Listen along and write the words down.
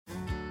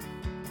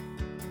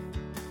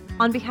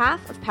On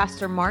behalf of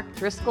Pastor Mark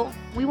Driscoll,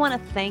 we want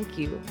to thank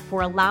you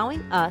for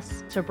allowing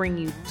us to bring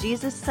you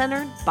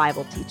Jesus-centered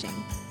Bible teaching.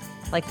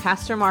 Like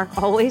Pastor Mark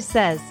always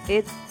says,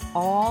 it's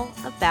all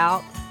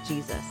about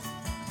Jesus.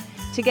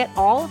 To get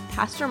all of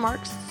Pastor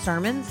Mark's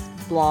sermons,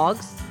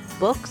 blogs,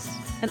 books,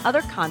 and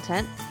other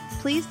content,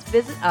 please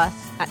visit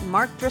us at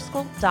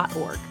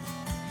markdriscoll.org.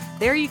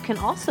 There you can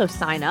also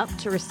sign up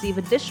to receive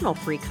additional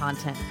free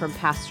content from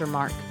Pastor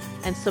Mark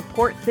and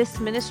support this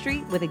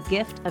ministry with a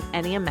gift of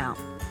any amount.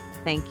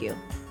 Thank you.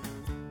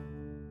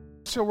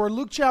 So we're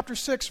Luke chapter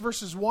 6,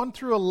 verses 1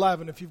 through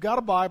 11. If you've got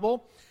a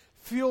Bible,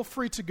 feel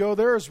free to go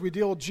there as we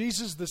deal with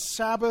Jesus, the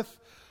Sabbath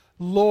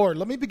Lord.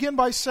 Let me begin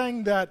by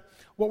saying that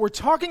what we're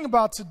talking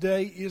about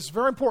today is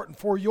very important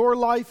for your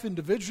life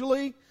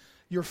individually,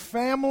 your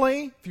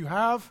family, if you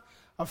have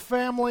a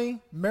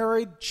family,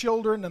 married,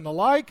 children, and the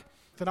like.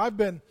 And I've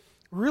been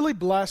really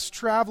blessed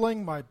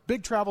traveling. My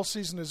big travel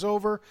season is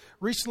over.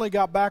 Recently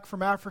got back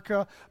from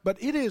Africa. But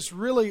it is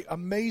really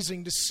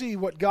amazing to see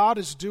what God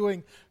is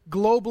doing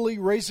globally,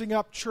 raising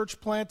up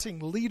church planting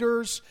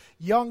leaders,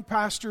 young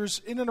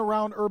pastors in and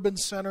around urban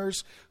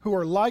centers who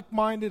are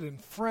like-minded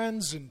and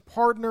friends and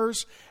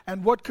partners.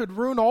 And what could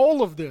ruin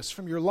all of this,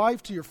 from your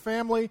life to your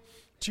family,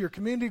 to your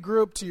community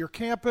group, to your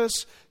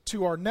campus,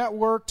 to our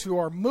network, to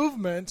our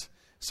movement,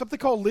 something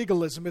called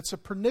legalism. It's a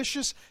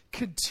pernicious,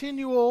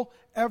 continual,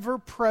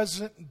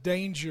 ever-present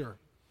danger.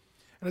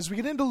 And as we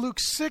get into Luke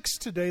 6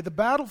 today, the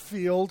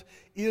battlefield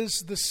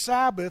is the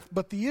Sabbath,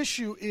 but the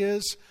issue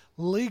is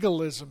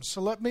legalism.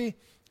 So let me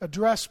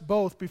address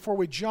both before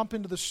we jump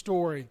into the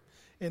story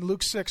in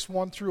Luke 6,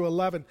 1 through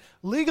 11.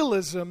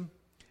 Legalism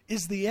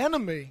is the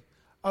enemy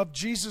of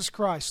Jesus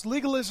Christ.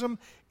 Legalism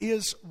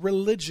is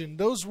religion.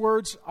 Those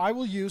words I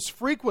will use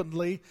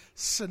frequently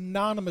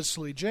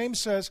synonymously. James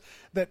says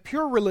that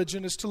pure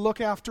religion is to look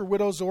after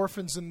widows,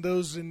 orphans, and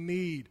those in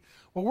need.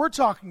 What we're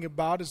talking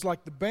about is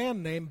like the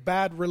band name,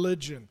 Bad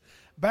Religion.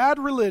 Bad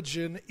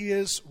religion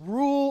is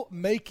rule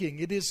making.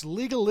 It is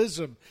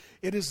legalism.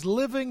 It is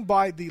living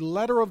by the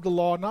letter of the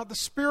law, not the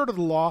spirit of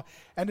the law,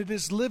 and it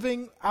is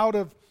living out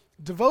of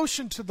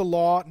devotion to the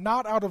law,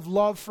 not out of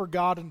love for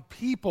God and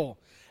people.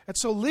 And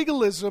so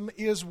legalism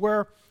is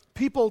where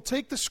people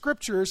take the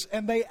scriptures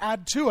and they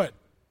add to it.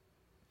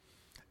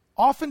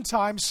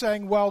 Oftentimes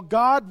saying, well,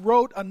 God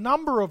wrote a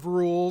number of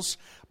rules,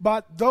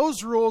 but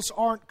those rules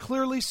aren't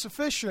clearly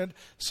sufficient,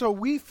 so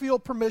we feel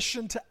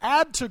permission to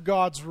add to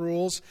God's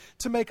rules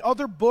to make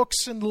other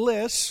books and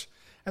lists.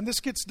 And this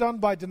gets done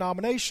by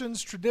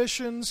denominations,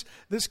 traditions.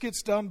 This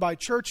gets done by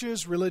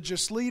churches,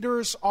 religious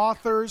leaders,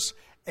 authors,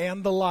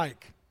 and the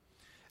like.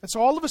 And so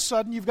all of a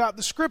sudden, you've got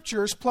the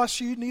scriptures, plus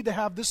you need to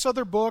have this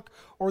other book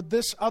or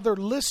this other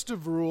list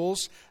of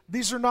rules.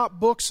 These are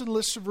not books and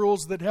lists of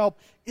rules that help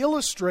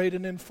illustrate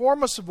and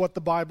inform us of what the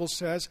Bible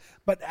says,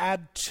 but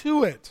add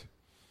to it.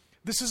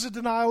 This is a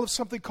denial of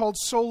something called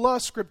sola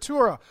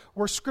scriptura,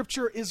 where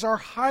Scripture is our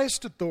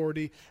highest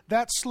authority.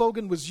 That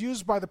slogan was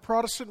used by the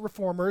Protestant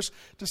reformers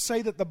to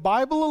say that the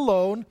Bible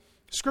alone,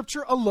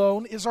 Scripture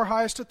alone, is our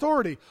highest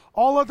authority.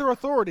 All other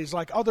authorities,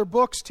 like other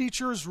books,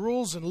 teachers,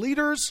 rules, and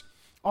leaders,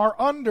 are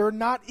under,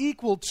 not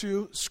equal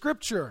to,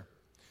 Scripture.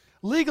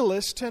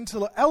 Legalists tend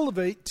to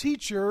elevate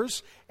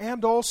teachers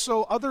and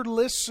also other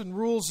lists and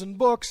rules and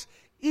books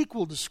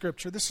equal to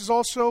Scripture. This is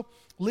also,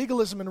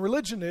 legalism in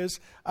religion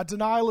is a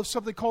denial of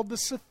something called the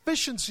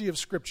sufficiency of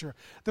Scripture,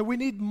 that we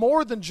need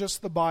more than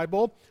just the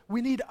Bible.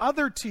 We need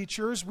other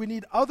teachers, we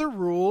need other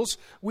rules,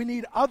 we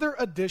need other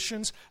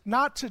additions,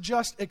 not to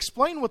just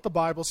explain what the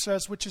Bible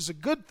says, which is a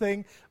good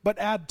thing, but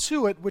add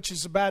to it, which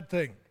is a bad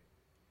thing.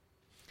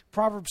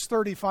 Proverbs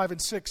 35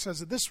 and 6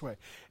 says it this way: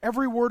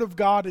 every word of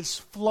God is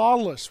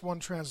flawless, one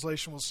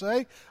translation will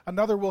say.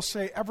 Another will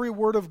say, every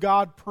word of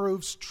God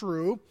proves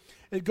true.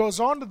 It goes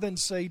on to then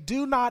say,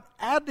 do not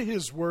add to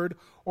his word,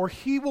 or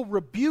he will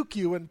rebuke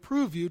you and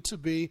prove you to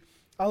be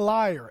a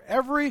liar.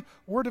 Every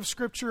word of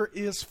Scripture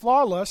is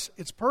flawless.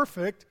 It's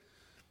perfect.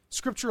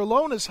 Scripture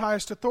alone is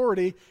highest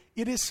authority.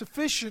 It is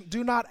sufficient.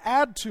 Do not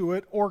add to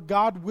it, or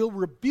God will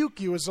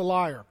rebuke you as a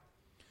liar.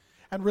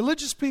 And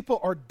religious people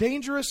are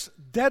dangerous,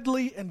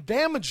 deadly, and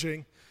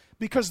damaging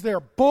because they're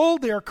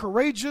bold, they're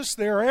courageous,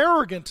 they're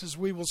arrogant, as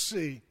we will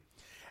see.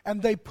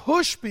 And they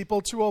push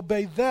people to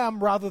obey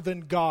them rather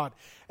than God.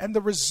 And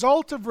the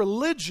result of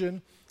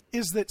religion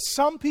is that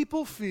some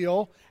people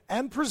feel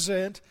and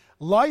present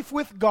life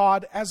with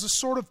God as a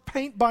sort of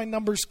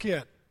paint-by-numbers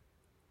kit.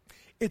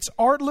 It's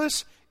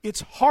artless,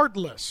 it's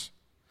heartless.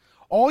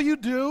 All you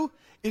do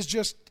is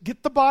just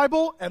get the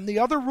Bible and the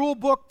other rule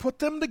book, put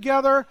them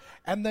together,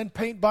 and then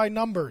paint by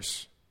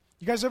numbers.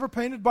 You guys ever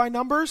painted by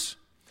numbers?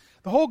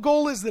 The whole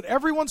goal is that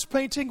everyone's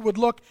painting would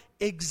look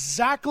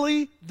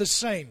exactly the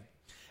same.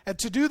 And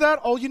to do that,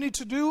 all you need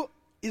to do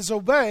is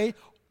obey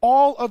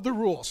all of the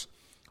rules.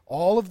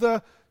 All of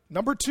the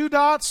Number 2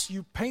 dots,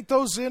 you paint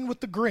those in with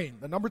the green.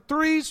 The number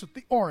 3s with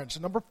the orange. The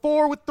number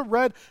 4 with the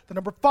red. The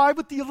number 5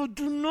 with the yellow.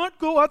 Do not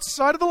go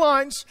outside of the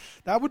lines.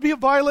 That would be a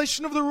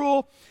violation of the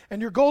rule. And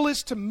your goal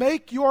is to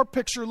make your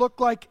picture look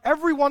like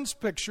everyone's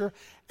picture.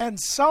 And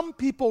some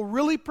people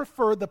really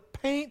prefer the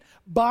paint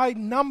by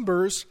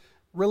numbers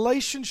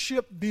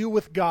relationship view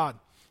with God.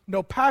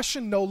 No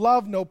passion, no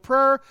love, no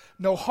prayer,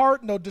 no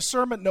heart, no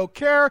discernment, no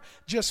care.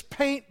 Just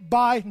paint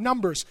by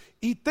numbers.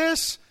 Eat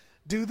this,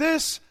 do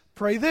this,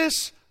 pray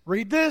this,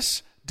 read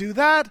this, do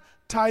that,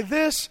 tie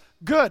this.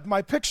 Good.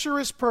 My picture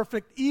is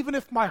perfect, even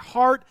if my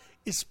heart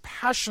is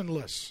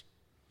passionless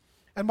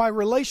and my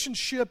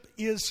relationship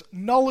is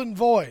null and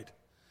void.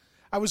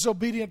 I was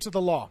obedient to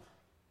the law.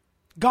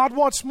 God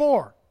wants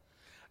more.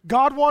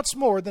 God wants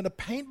more than a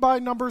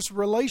paint-by-numbers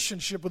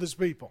relationship with his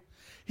people.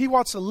 He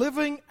wants a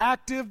living,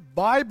 active,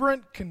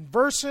 vibrant,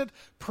 conversant,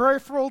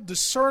 prayerful,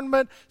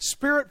 discernment,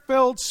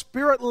 spirit-filled,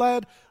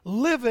 spirit-led,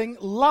 living,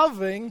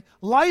 loving,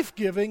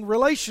 life-giving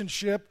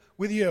relationship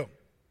with you.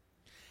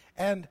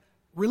 And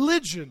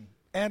religion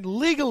and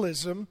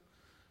legalism,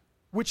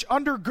 which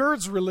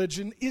undergirds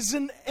religion, is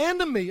an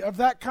enemy of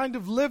that kind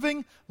of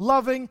living,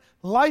 loving,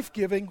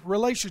 life-giving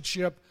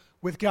relationship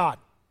with God.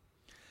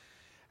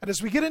 And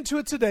as we get into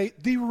it today,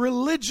 the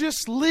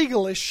religious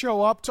legalists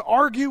show up to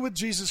argue with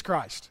Jesus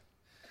Christ.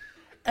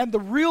 And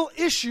the real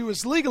issue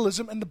is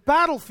legalism, and the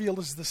battlefield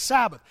is the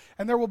Sabbath.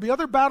 And there will be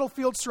other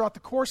battlefields throughout the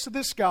course of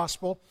this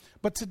gospel,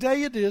 but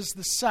today it is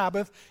the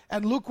Sabbath,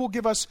 and Luke will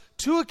give us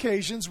 2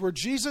 occasions where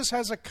Jesus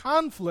has a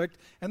conflict,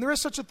 and there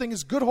is such a thing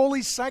as good,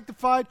 holy,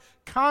 sanctified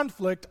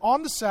conflict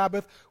on the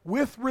Sabbath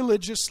with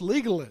religious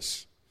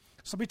legalists.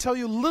 So let me tell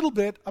you a little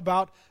bit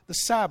about the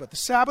Sabbath. The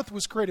Sabbath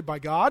was created by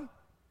God.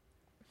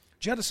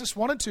 Genesis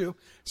 1 and 2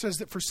 says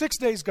that for 6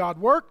 days God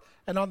worked,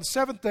 and on the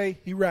 7th day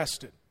he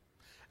rested.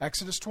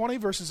 Exodus 20,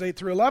 verses 8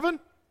 through 11.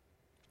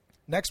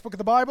 Next book of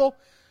the Bible,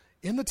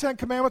 in the 10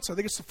 Commandments, I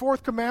think it's the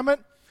 4th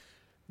commandment,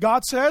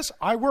 God says,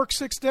 I work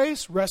 6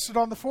 days, rested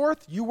on the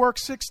 4th. You work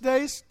 6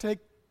 days, take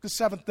the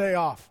 7th day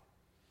off.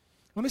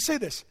 Let me say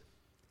this.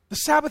 The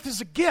Sabbath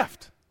is a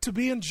gift to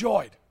be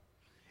enjoyed.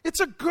 It's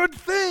a good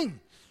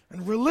thing.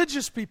 And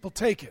religious people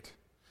take it,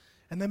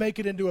 and they make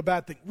it into a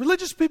bad thing.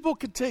 Religious people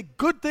can take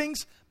good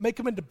things, make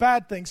them into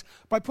bad things,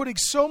 by putting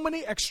so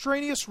many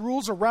extraneous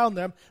rules around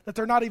them that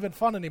they're not even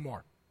fun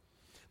anymore.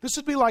 This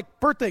would be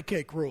like birthday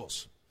cake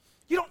rules.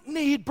 You don't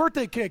need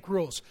birthday cake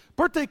rules.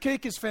 Birthday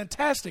cake is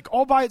fantastic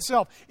all by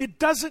itself. It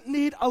doesn't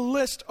need a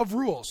list of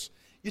rules.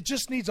 It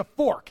just needs a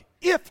fork,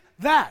 if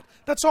that.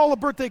 That's all a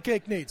birthday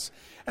cake needs.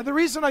 And the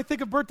reason I think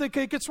of birthday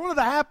cake, it's one of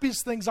the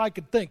happiest things I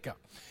could think of.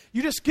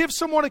 You just give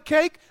someone a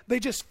cake, they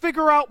just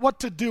figure out what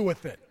to do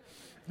with it.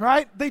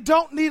 Right? They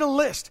don't need a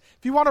list.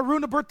 If you want to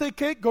ruin a birthday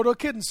cake, go to a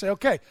kid and say,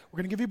 okay, we're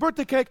going to give you a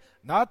birthday cake,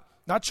 not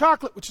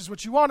chocolate, which is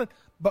what you wanted,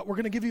 but we're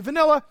going to give you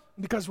vanilla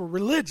because we're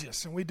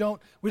religious and we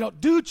don't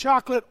do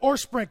chocolate or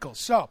sprinkles.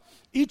 So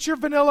eat your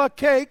vanilla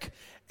cake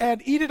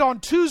and eat it on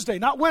Tuesday,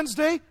 not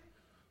Wednesday,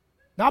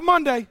 not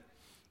Monday.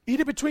 Eat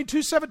it between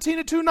 2:17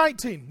 and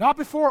 2:19, not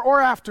before or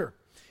after.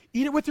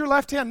 Eat it with your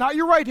left hand, not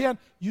your right hand.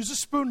 Use a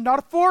spoon, not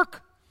a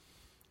fork.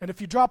 And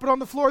if you drop it on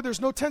the floor,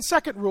 there's no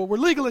 10-second rule. We're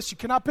legalists. You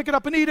cannot pick it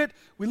up and eat it.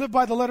 We live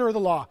by the letter of the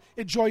law.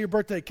 Enjoy your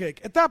birthday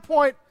cake. At that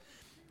point,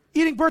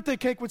 eating birthday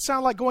cake would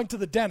sound like going to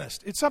the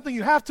dentist. It's something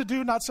you have to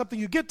do, not something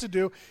you get to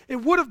do. It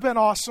would have been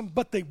awesome,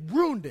 but they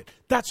ruined it.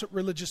 That's what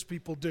religious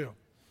people do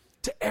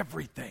to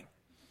everything.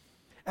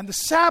 And the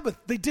Sabbath,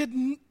 they did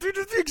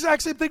the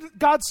exact same thing.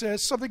 God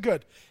says something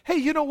good. Hey,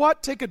 you know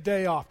what? Take a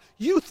day off.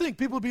 You think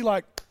people would be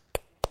like,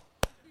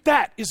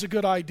 that is a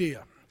good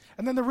idea.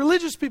 And then the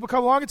religious people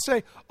come along and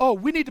say, oh,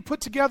 we need to put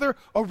together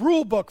a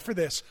rule book for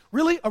this.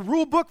 Really? A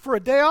rule book for a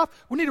day off?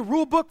 We need a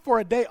rule book for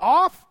a day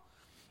off?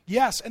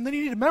 Yes, and then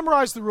you need to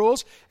memorize the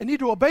rules and need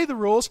to obey the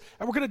rules,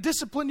 and we're going to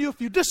discipline you if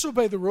you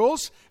disobey the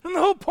rules. And the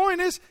whole point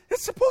is,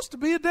 it's supposed to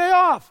be a day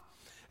off.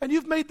 And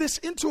you've made this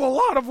into a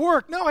lot of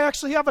work. Now I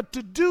actually have a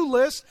to-do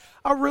list,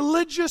 a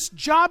religious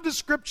job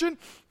description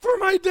for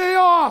my day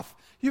off.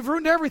 You've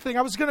ruined everything.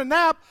 I was going to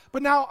nap,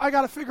 but now I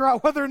got to figure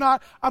out whether or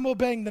not I'm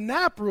obeying the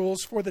nap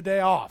rules for the day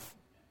off.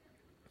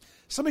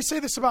 Somebody say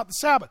this about the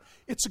Sabbath.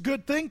 It's a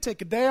good thing.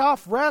 Take a day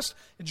off, rest,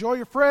 enjoy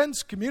your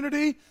friends,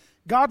 community.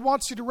 God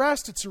wants you to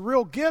rest. It's a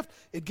real gift.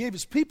 It gave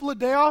his people a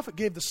day off. It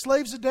gave the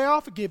slaves a day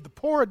off. It gave the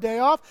poor a day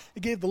off.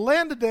 It gave the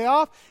land a day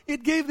off.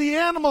 It gave the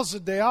animals a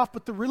day off.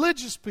 But the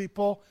religious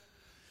people,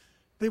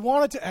 they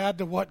wanted to add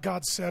to what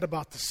God said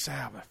about the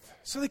Sabbath.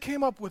 So they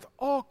came up with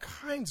all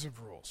kinds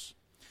of rules.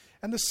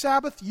 And the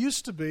Sabbath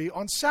used to be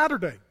on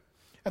Saturday.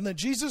 And then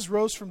Jesus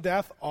rose from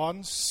death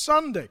on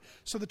Sunday.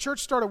 So the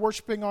church started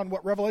worshiping on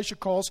what Revelation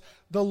calls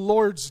the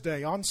Lord's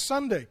Day, on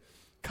Sunday.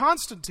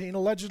 Constantine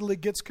allegedly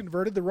gets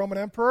converted, the Roman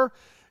emperor,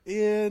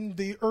 in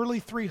the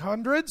early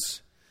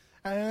 300s.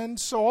 And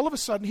so all of a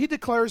sudden he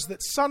declares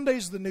that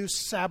Sunday's the new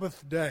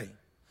Sabbath day.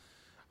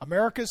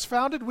 America is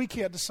founded. We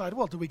can't decide,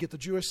 well, do we get the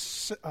Jewish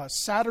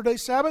Saturday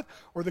Sabbath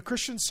or the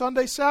Christian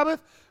Sunday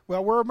Sabbath?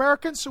 Well, we're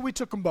Americans, so we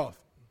took them both.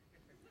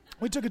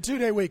 We took a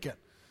 2-day weekend.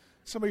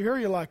 Some of you here,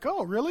 you're like,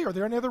 oh, really? Are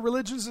there any other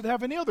religions that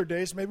have any other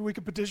days? Maybe we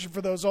could petition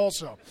for those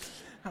also.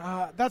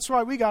 That's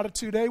why we got a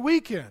 2-day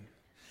weekend.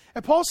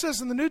 And Paul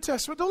says in the New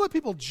Testament, don't let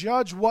people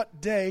judge what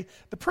day.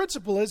 The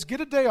principle is get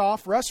a day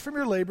off, rest from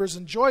your labors,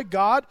 enjoy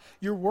God,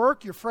 your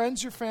work, your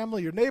friends, your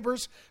family, your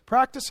neighbors,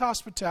 practice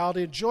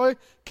hospitality, enjoy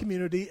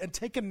community, and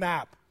take a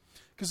nap.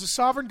 Because the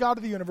sovereign God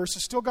of the universe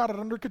has still got it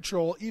under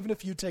control, even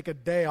if you take a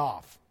day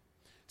off.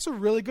 It's a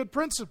really good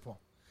principle.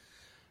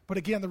 But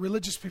again, the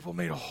religious people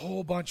made a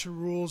whole bunch of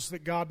rules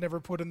that God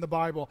never put in the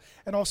Bible.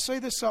 And I'll say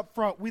this up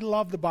front, we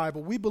love the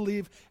Bible. We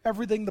believe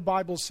everything the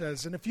Bible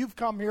says. And if you've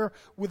come here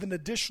with an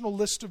additional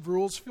list of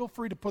rules, feel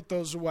free to put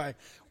those away.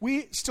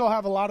 We still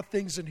have a lot of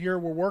things in here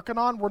we're working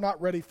on. We're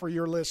not ready for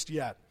your list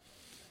yet.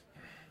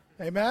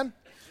 Amen?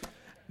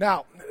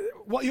 Now,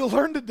 what you'll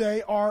learn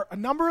today are a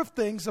number of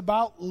things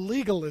about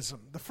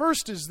legalism. The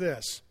first is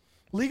this.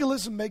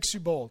 Legalism makes you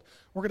bold.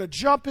 We're going to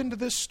jump into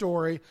this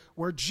story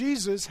where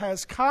Jesus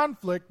has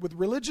conflict with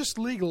religious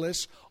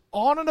legalists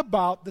on and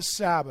about the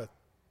Sabbath.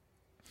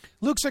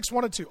 Luke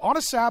 6:1-2. On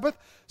a Sabbath,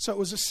 so it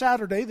was a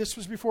Saturday. This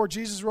was before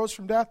Jesus rose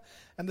from death,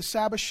 and the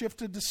Sabbath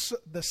shifted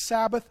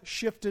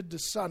to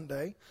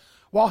Sunday.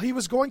 While he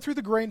was going through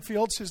the grain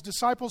fields, his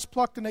disciples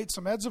plucked and ate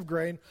some heads of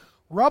grain,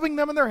 rubbing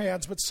them in their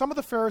hands. But some of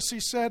the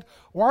Pharisees said,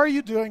 "Why are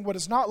you doing what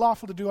is not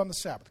lawful to do on the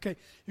Sabbath?" Okay,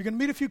 you're going to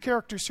meet a few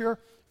characters here.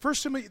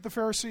 First you meet the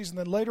Pharisees, and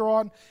then later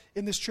on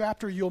in this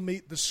chapter you'll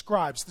meet the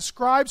scribes. The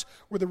scribes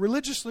were the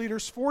religious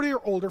leaders, 40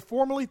 or older,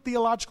 formally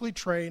theologically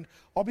trained.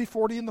 I'll be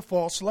 40 in the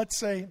fall, so let's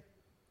say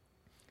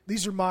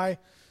these are my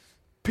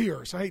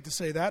peers. I hate to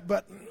say that,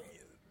 but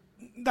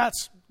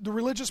that's the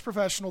religious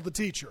professional, the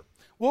teacher.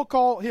 We'll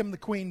call him the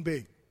queen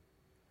bee.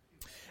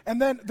 And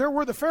then there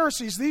were the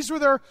Pharisees. These were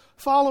their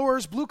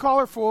followers,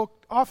 blue-collar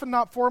folk, often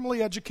not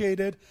formally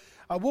educated.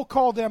 We'll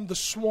call them the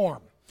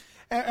swarm.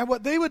 And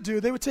what they would do,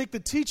 they would take the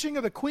teaching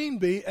of the queen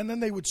bee and then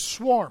they would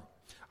swarm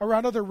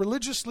around other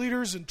religious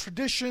leaders and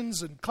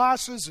traditions and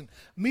classes and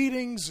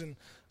meetings and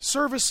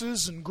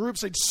services and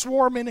groups. They'd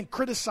swarm in and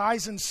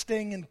criticize and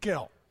sting and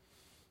kill.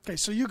 Okay,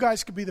 so you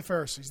guys could be the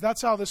Pharisees.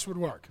 That's how this would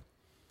work.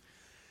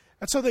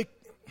 And so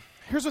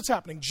here's what's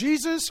happening.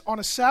 Jesus, on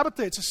a Sabbath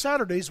day, it's a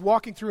Saturday, is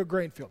walking through a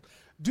grain field.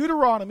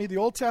 Deuteronomy, the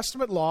Old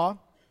Testament law,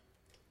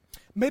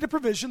 made a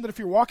provision that if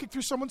you're walking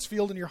through someone's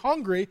field and you're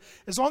hungry,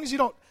 as long as you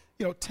don't,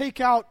 take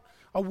out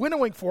a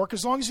winnowing fork,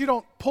 as long as you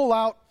don't pull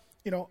out,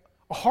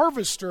 a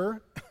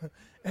harvester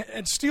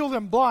and steal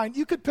them blind,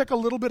 you could pick a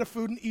little bit of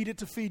food and eat it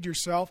to feed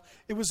yourself.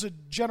 It was a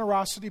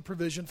generosity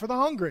provision for the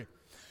hungry.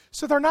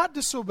 So they're not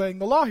disobeying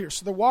the law here.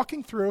 So they're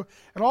walking through,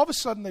 and all of a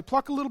sudden they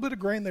pluck a little bit of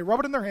grain, they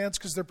rub it in their hands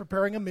because they're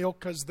preparing a meal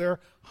because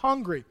they're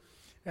hungry.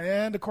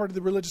 And according to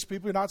the religious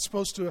people, you're not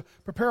supposed to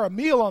prepare a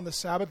meal on the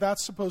Sabbath.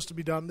 That's supposed to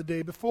be done the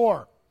day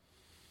before.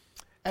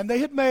 And they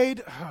had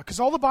made, because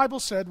all the Bible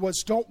said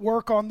was don't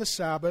work on the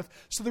Sabbath,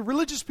 so the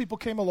religious people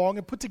came along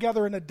and put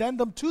together an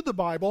addendum to the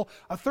Bible,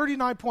 a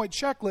 39-point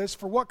checklist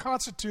for what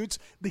constitutes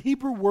the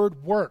Hebrew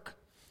word work.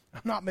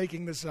 I'm not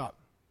making this up.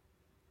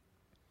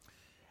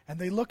 And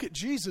they look at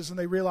Jesus and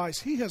they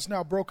realize he has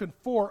now broken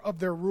 4 of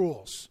their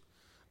rules.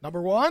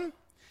 Number 1,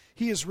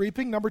 he is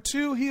reaping. Number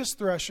 2, he is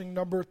threshing.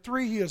 Number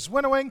 3, he is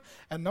winnowing.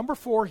 And number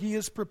 4, he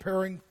is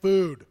preparing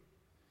food.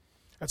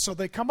 And so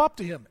they come up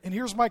to him. And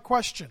here's my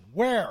question.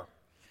 Where?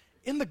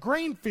 In the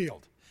grain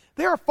field.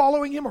 They are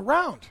following him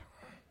around.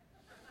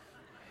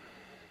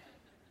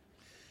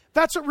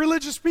 That's what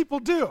religious people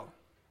do.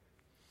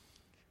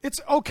 It's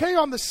okay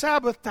on the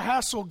Sabbath to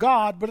hassle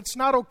God, but it's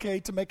not okay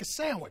to make a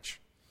sandwich.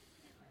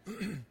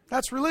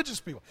 That's religious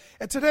people.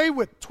 And today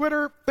with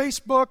Twitter,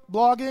 Facebook,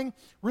 blogging,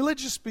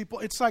 religious people,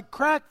 it's like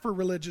crack for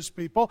religious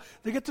people.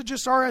 They get to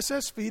just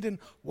RSS feed and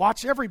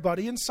watch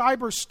everybody in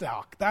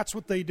cyberstalk. That's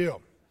what they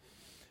do.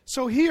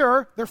 So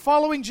here, they're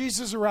following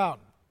Jesus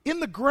around in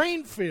the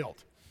grain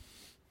field.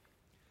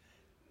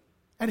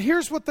 And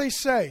here's what they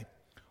say.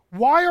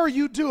 Why are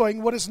you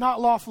doing what is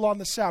not lawful on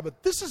the Sabbath?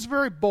 This is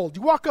very bold.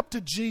 You walk up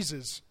to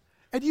Jesus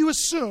and you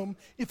assume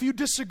if you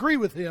disagree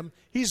with him,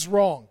 he's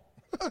wrong.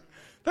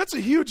 That's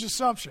a huge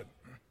assumption.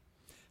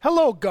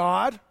 Hello,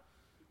 God.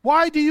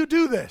 Why do you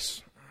do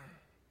this?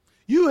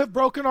 You have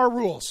broken our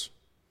rules.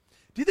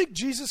 Do you think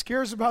Jesus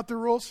cares about the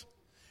rules?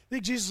 I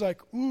think Jesus is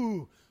like,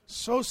 ooh,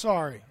 so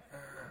sorry.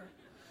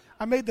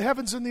 I made the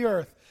heavens and the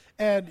earth,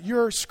 and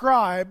your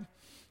scribe,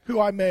 who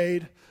I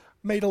made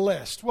a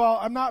list. Well,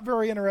 I'm not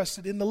very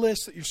interested in the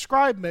list that your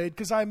scribe made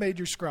because I made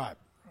your scribe.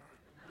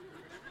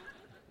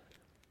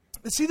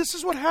 And see, this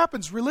is what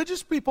happens.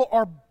 Religious people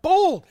are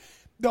bold.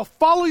 They'll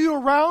follow you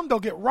around, they'll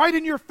get right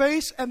in your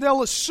face, and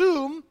they'll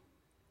assume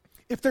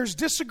if there's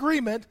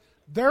disagreement,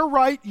 they're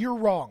right, you're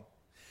wrong.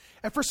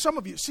 And for some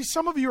of you,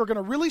 some of you are going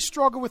to really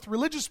struggle with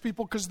religious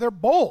people because they're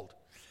bold.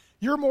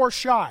 You're more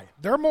shy.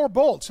 They're more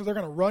bold, so they're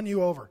going to run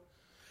you over.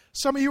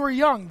 Some of you are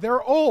young.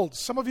 They're old.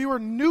 Some of you are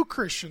new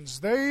Christians.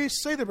 They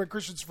say they've been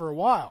Christians for a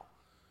while.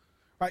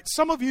 Right?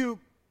 Some of you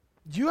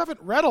haven't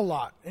read a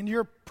lot, and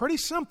you're pretty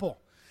simple.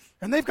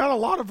 And they've got a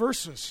lot of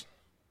verses.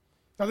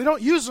 Now, they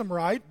don't use them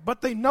right,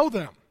 but they know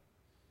them.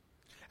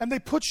 and they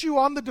put you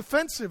on the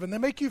defensive, and they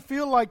make you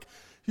feel like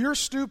you're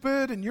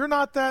stupid and you're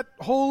not that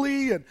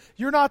holy and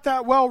you're not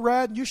that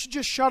well-read, and you should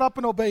just shut up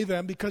and obey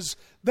them because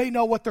they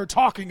know what they're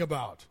talking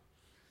about.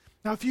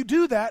 Now, if you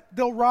do that,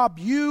 they'll rob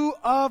you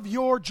of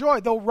your joy.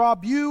 They'll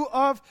rob you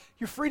of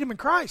your freedom in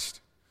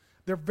Christ.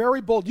 They're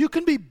very bold. You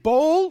can be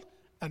bold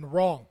and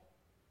wrong.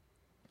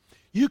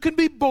 You can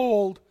be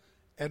bold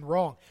and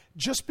wrong.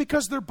 Just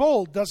because they're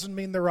bold doesn't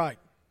mean they're right.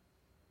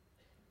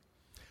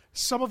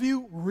 Some of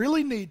you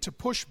really need to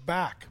push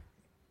back.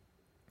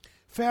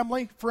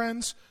 Family,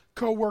 friends,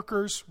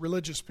 co-workers,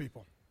 religious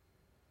people.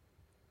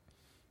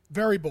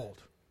 Very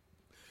bold.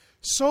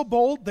 So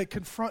bold they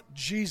confront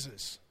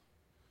Jesus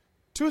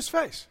to his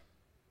face.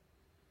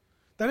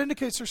 That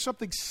indicates there's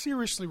something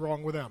seriously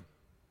wrong with them.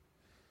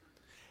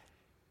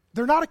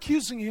 They're not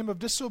accusing him of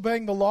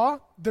disobeying the law.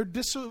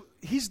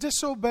 He's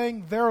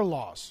disobeying their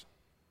laws.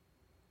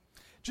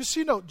 Just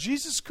so you know,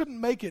 Jesus couldn't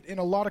make it in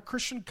a lot of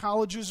Christian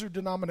colleges or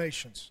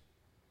denominations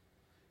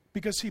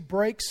because he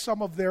breaks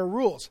some of their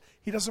rules.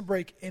 He doesn't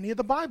break any of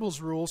the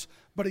Bible's rules,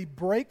 but he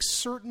breaks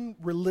certain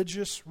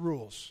religious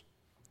rules.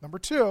 Number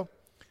 2,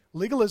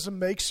 legalism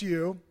makes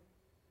you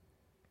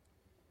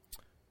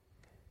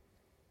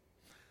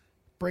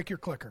break your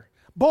clicker.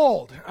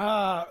 Bold.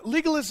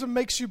 Legalism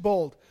makes you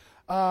bold.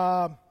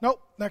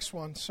 Nope, next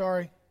one.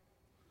 Sorry.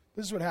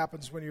 This is what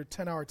happens when your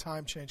 10-hour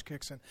time change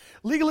kicks in.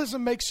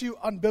 Legalism makes you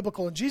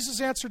unbiblical. And Jesus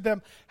answered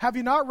them, have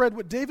you not read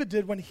what David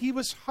did when he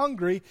was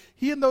hungry,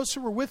 he and those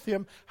who were with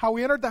him, how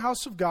he entered the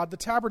house of God, the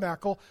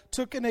tabernacle,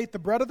 took and ate the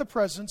bread of the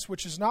presence,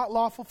 which is not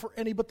lawful for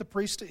any but the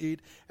priest to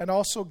eat, and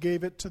also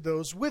gave it to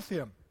those with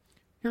him.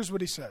 Here's what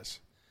he says.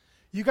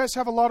 You guys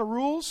have a lot of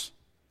rules,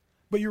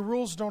 but your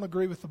rules don't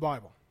agree with the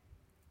Bible.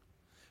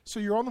 So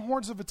you're on the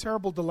horns of a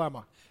terrible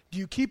dilemma. Do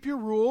you keep your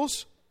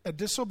rules and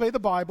disobey the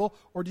Bible,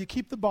 or do you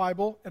keep the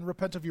Bible and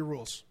repent of your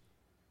rules?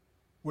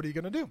 What are you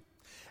going to do?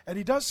 And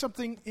he does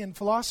something in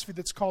philosophy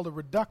that's called a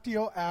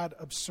reductio ad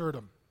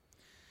absurdum.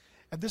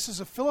 And this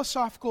is a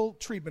philosophical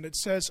treatment. It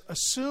says,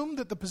 assume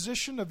that the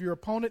position of your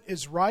opponent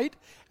is right,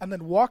 and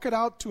then walk it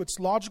out to its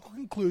logical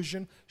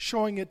conclusion,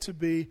 showing it to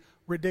be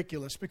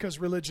ridiculous, because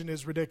religion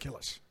is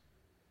ridiculous.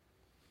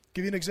 I'll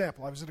give you an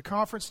example. I was at a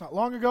conference not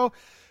long ago.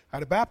 I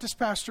had a Baptist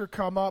pastor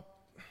come up,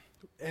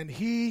 and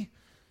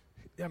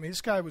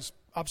this guy was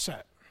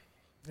upset.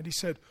 And he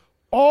said,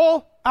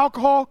 all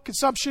alcohol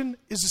consumption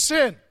is a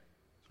sin.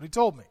 That's what he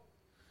told me.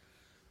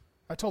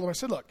 I told him, I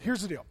said, look,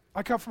 here's the deal.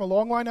 I come from a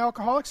long line of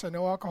alcoholics. I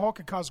know alcohol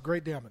can cause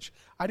great damage.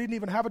 I didn't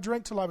even have a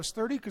drink till I was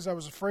 30 because I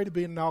was afraid of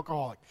being an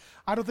alcoholic.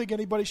 I don't think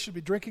anybody should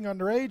be drinking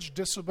underage,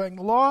 disobeying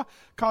the law,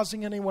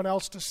 causing anyone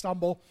else to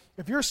stumble.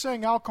 If you're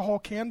saying alcohol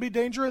can be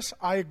dangerous,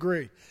 I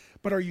agree.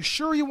 But are you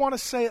sure you want to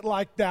say it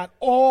like that?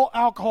 All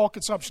alcohol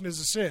consumption is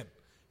a sin.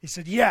 He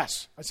said,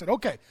 yes. I said,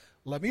 okay,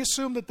 let me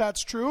assume that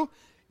that's true.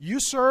 You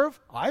serve,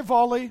 I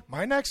volley.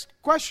 My next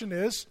question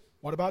is,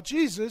 what about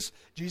Jesus?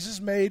 Jesus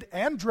made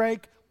and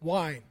drank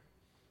wine.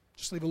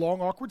 Just leave a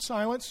long, awkward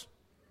silence.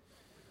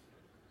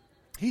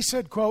 He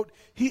said, quote,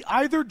 he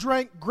either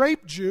drank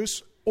grape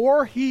juice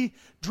or he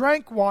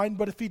drank wine,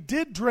 but if he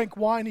did drink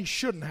wine, he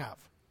shouldn't have.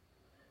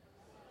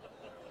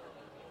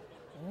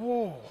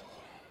 Whoa.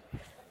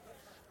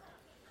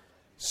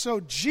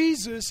 So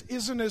Jesus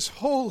isn't as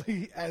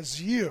holy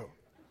as you.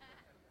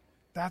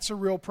 That's a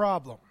real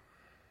problem.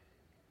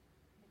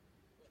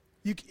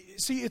 You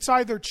see, it's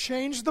either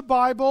change the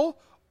Bible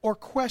or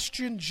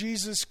question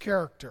Jesus'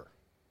 character.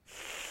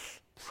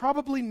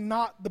 Probably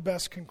not the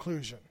best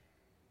conclusion.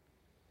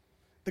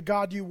 The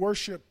God you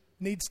worship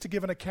needs to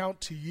give an account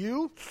to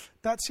you.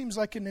 That seems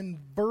like an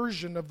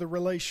inversion of the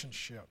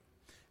relationship.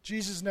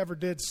 Jesus never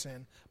did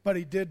sin, but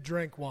he did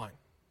drink wine.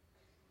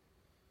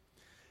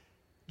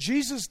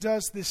 Jesus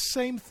does this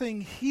same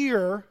thing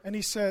here, and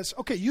he says,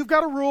 okay, you've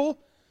got a rule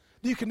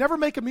that you can never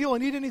make a meal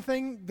and eat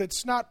anything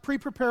that's not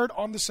pre-prepared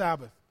on the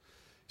Sabbath.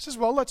 He says,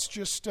 well,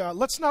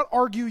 let's not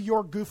argue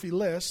your goofy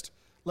list.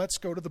 Let's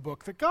go to the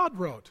book that God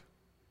wrote.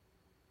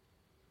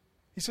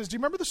 He says, do you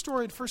remember the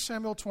story in 1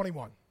 Samuel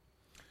 21?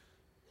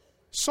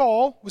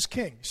 Saul was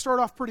king. He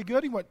started off pretty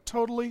good. He went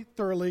totally,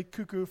 thoroughly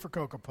cuckoo for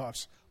Cocoa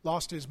Puffs.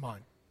 Lost his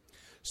mind.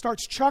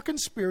 Starts chucking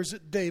spears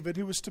at David,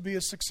 who was to be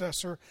his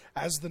successor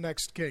as the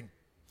next king.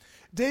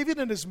 David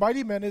and his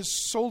mighty men,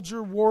 his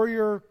soldier,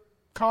 warrior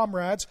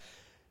comrades,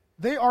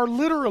 they are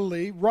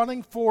literally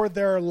running for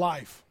their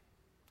life.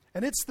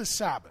 And it's the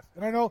Sabbath.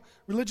 And I know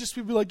religious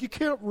people are like, you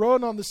can't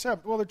run on the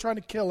Sabbath. Well, they're trying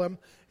to kill him.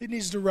 He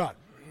needs to run.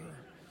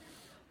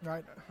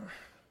 Right?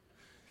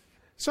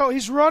 So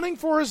he's running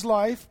for his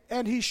life,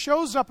 and he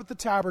shows up at the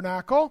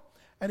tabernacle,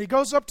 and he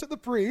goes up to the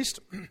priest,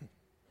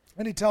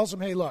 and he tells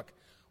him, hey, look,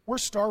 we're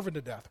starving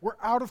to death. We're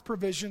out of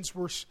provisions.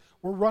 We're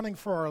running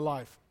for our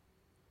life.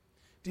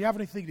 Do you have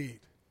anything to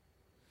eat?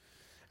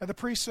 And the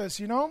priest says,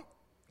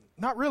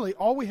 not really.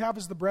 All we have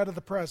is the bread of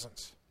the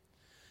presence.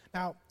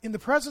 Now, in the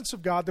presence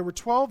of God, there were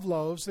 12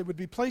 loaves. They would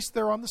be placed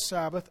there on the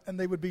Sabbath, and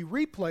they would be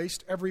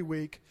replaced every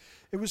week.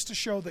 It was to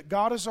show that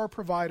God is our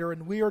provider,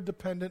 and we are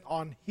dependent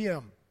on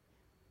him.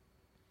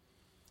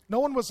 No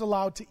one was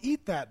allowed to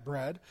eat that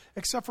bread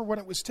except for when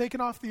it was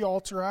taken off the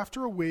altar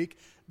after a week.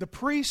 The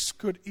priests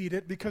could eat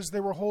it because they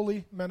were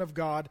holy men of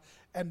God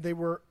and they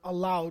were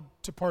allowed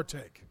to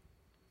partake.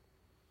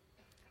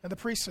 And the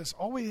priest says,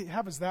 all we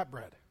have is that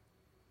bread.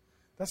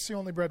 That's the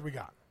only bread we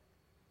got.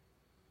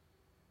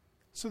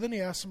 So then he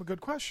asks him a good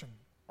question.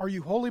 Are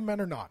you holy men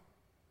or not?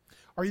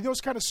 Are you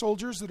those kind of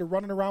soldiers that are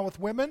running around with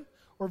women,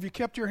 or have you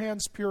kept your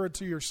hands pure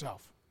to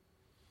yourself?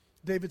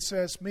 David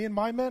says, me and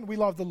my men, we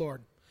love the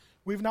Lord.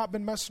 We've not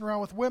been messing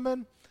around with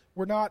women.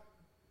 We're not,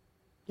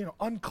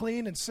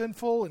 unclean and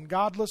sinful and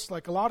godless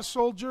like a lot of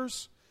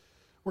soldiers.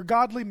 We're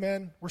godly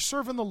men. We're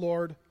serving the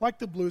Lord like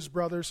the Blues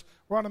Brothers.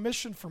 We're on a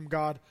mission from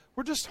God.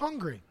 We're just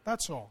hungry.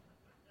 That's all.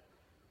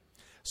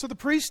 So the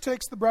priest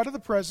takes the bread of the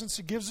presence,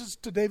 he gives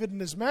it to David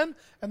and his men,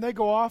 and they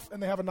go off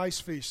and they have a nice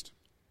feast.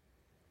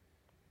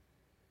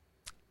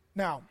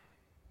 Now,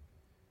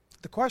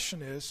 the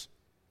question is,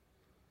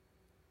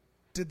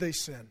 did they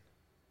sin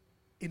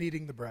in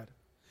eating the bread?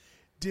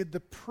 Did the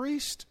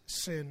priest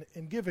sin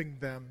in giving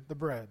them the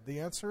bread? The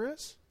answer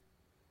is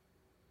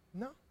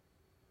no.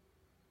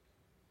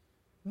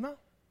 No.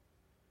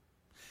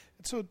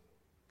 And so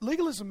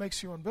legalism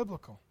makes you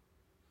unbiblical.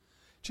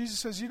 Jesus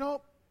says,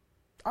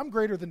 I'm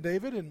greater than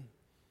David, and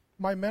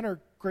my men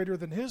are greater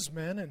than his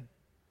men, and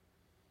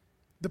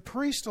the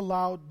priest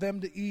allowed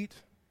them to eat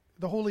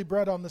the holy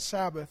bread on the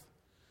Sabbath.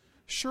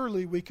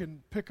 Surely we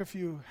can pick a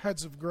few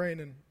heads of grain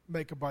and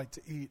make a bite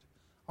to eat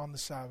on the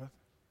Sabbath.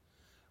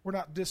 We're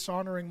not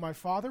dishonoring my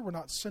Father. We're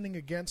not sinning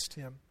against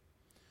him.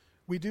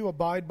 We do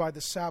abide by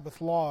the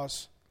Sabbath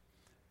laws,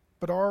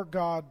 but our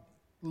God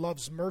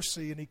loves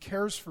mercy and he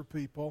cares for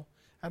people,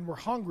 and we're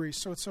hungry,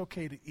 so it's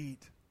okay to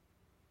eat.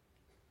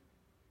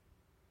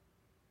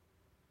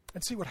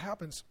 And see what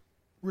happens.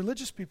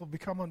 Religious people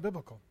become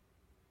unbiblical.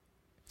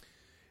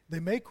 They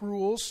make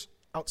rules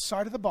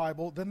outside of the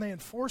Bible, then they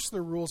enforce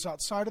their rules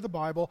outside of the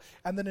Bible,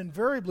 and then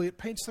invariably it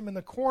paints them in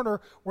the corner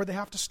where they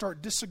have to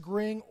start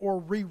disagreeing or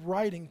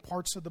rewriting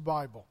parts of the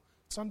Bible.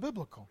 It's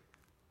unbiblical.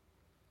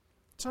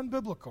 It's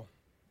unbiblical.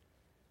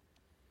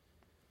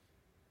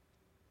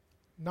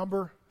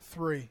 Number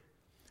 3,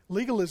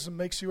 legalism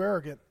makes you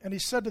arrogant. And he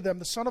said to them,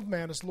 the Son of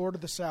Man is Lord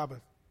of the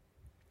Sabbath.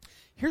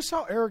 Here's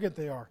how arrogant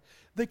they are.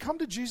 They come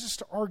to Jesus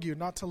to argue,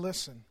 not to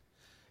listen.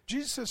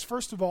 Jesus says,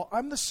 first of all,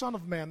 I'm the Son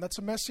of Man. That's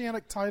a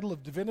messianic title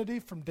of divinity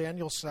from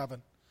Daniel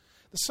 7.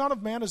 The Son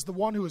of Man is the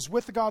one who is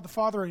with God the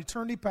Father in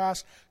eternity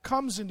past,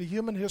 comes into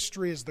human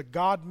history as the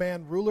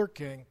God-man, ruler,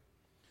 king.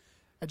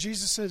 And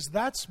Jesus says,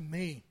 that's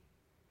me.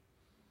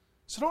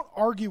 So don't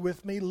argue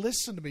with me,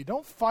 listen to me.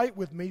 Don't fight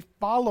with me,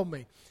 follow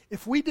me.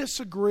 If we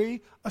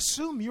disagree,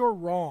 assume you're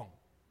wrong.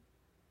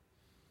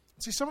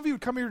 See, some of you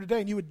would come here today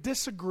and you would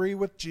disagree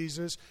with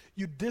Jesus.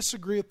 You'd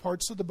disagree with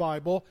parts of the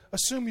Bible.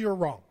 Assume you're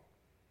wrong.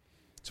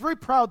 It's a very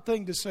proud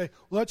thing to say,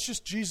 well, that's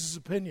just Jesus'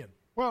 opinion.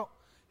 Well,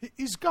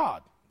 he's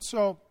God,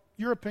 so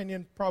your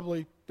opinion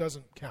probably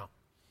doesn't count.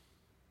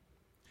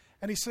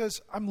 And he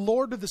says, I'm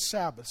Lord of the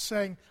Sabbath,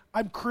 saying,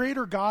 I'm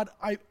Creator God.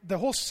 The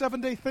whole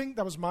 7-day thing,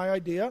 that was my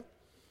idea.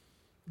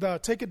 The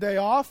take a day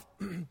off,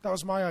 that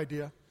was my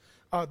idea.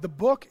 The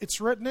book it's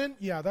written in,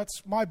 yeah,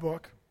 that's my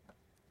book.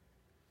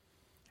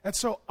 And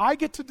so I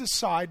get to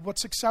decide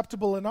what's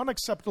acceptable and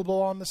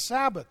unacceptable on the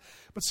Sabbath.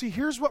 But see,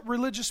 here's what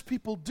religious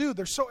people do.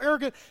 They're so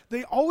arrogant,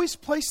 they always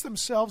place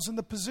themselves in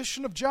the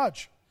position of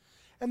judge.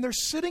 And they're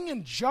sitting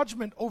in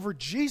judgment over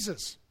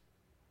Jesus.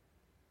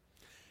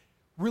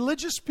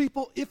 Religious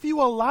people, if you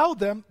allow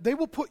them, they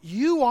will put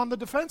you on the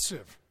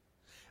defensive.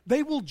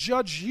 They will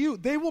judge you.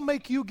 They will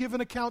make you give an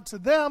account to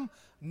them,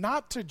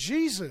 not to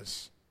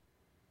Jesus.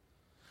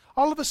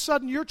 All of a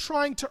sudden, you're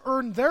trying to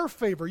earn their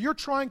favor. You're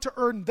trying to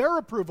earn their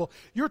approval.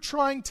 You're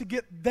trying to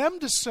get them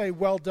to say,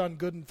 well done,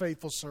 good and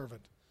faithful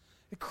servant.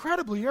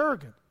 Incredibly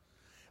arrogant.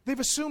 They've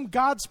assumed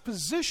God's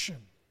position.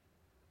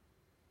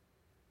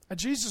 And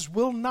Jesus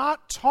will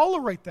not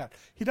tolerate that.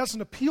 He doesn't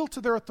appeal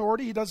to their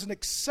authority. He doesn't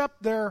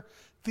accept their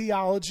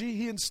theology.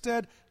 He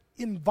instead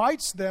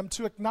invites them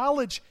to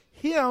acknowledge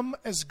him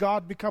as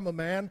God become a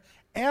man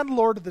and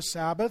Lord of the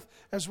Sabbath,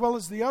 as well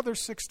as the other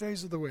 6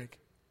 days of the week.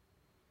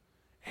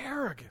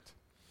 Arrogant.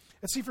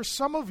 And see, for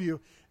some of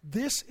you,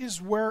 this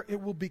is where it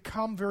will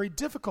become very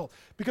difficult,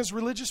 because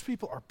religious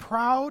people are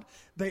proud,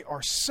 they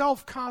are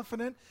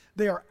self-confident,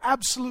 they are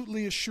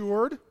absolutely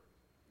assured.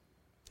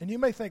 And you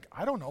may think,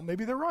 I don't know,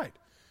 maybe they're right.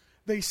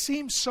 They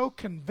seem so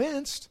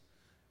convinced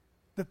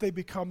that they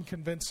become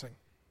convincing.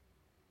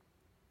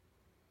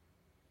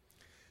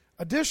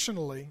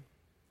 Additionally,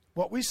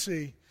 what we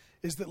see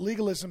is that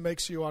legalism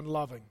makes you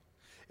unloving.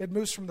 It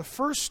moves from the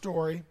first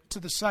story to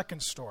the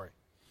second story.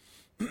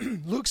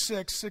 Luke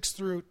 6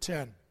 through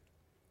 10.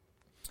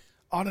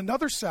 On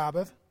another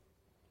Sabbath,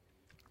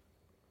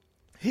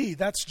 he,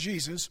 that's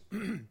Jesus,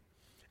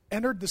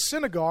 entered the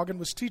synagogue and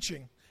was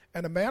teaching,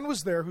 and a man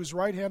was there whose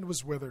right hand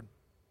was withered.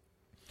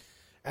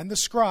 And the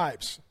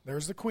scribes,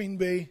 there's the queen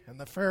bee, and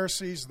the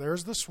Pharisees,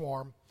 there's the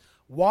swarm,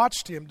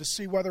 watched him to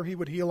see whether he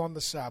would heal on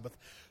the Sabbath,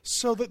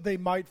 so that they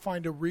might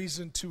find a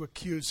reason to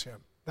accuse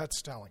him.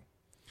 That's telling.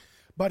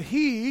 But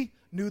he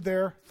knew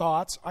their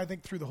thoughts, I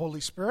think through the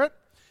Holy Spirit.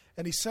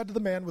 And he said to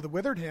the man with the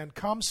withered hand,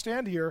 "Come,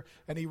 stand here."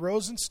 And he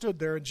rose and stood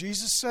there. And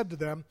Jesus said to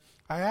them,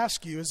 "I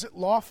ask you, is it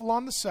lawful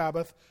on the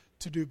Sabbath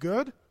to do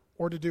good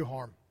or to do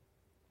harm?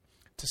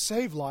 To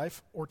save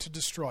life or to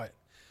destroy it?"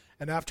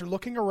 And after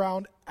looking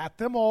around at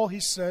them all,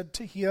 he said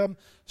to him,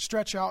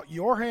 "Stretch out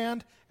your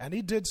hand." And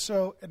he did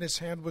so, and his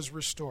hand was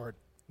restored.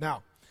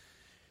 Now,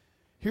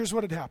 here's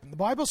what had happened. The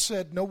Bible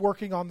said no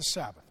working on the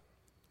Sabbath.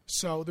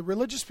 So the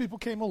religious people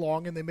came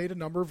along and they made a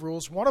number of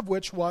rules, one of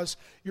which was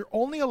you're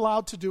only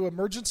allowed to do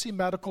emergency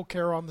medical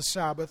care on the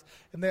Sabbath,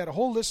 and they had a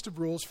whole list of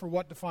rules for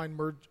what defined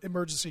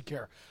emergency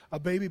care, a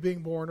baby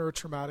being born or a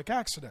traumatic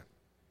accident.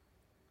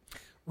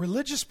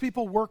 Religious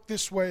people work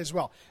this way as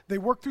well. They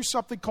work through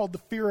something called the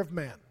fear of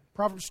man.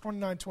 Proverbs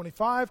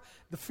 29:25,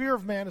 the fear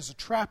of man is a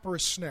trap or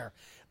a snare.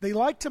 They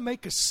like to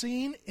make a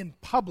scene in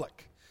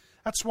public.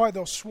 That's why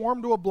they'll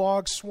swarm to a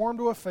blog, swarm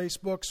to a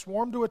Facebook,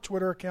 swarm to a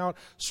Twitter account,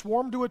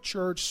 swarm to a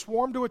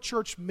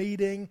church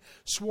meeting,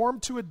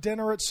 swarm to a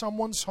dinner at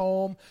someone's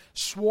home,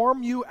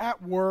 swarm you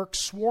at work,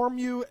 swarm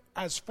you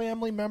as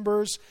family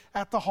members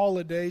at the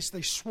holidays.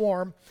 They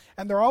swarm,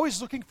 and they're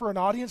always looking for an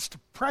audience to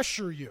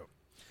pressure you.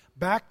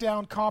 Back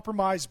down,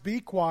 compromise,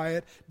 be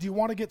quiet. Do you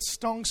want to get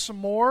stung some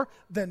more?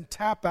 Then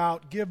tap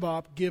out, give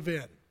up, give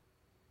in.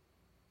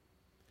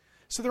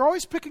 So they're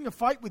always picking a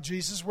fight with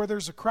Jesus where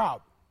there's a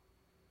crowd.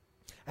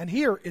 And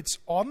here, it's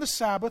on the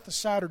Sabbath, a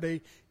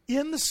Saturday,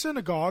 in the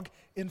synagogue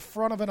in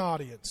front of an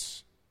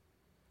audience.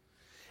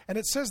 And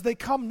it says they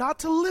come not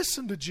to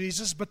listen to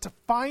Jesus, but to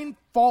find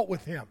fault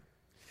with him.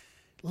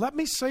 Let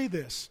me say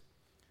this.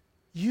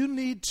 You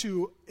need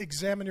to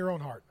examine your own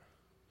heart.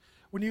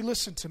 When you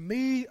listen to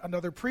me,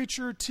 another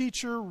preacher,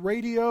 teacher,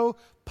 radio,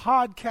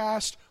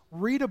 podcast,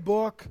 read a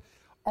book,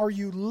 are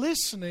you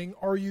listening?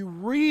 Are you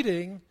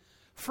reading?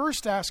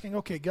 First asking,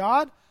 okay,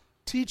 God,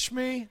 teach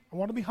me. I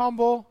want to be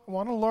humble. I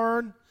want to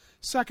learn.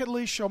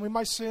 Secondly, show me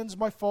my sins,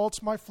 my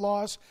faults, my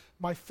flaws,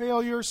 my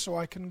failures so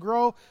I can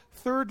grow.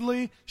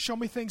 Thirdly, show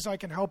me things I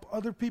can help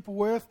other people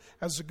with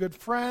as a good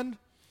friend.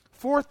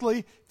 Fourthly,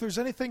 if there's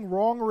anything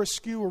wrong or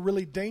askew or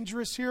really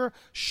dangerous here,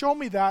 show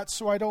me that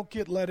so I don't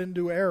get led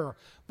into error.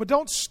 But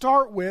don't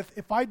start with,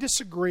 if I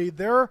disagree,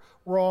 they're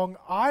wrong,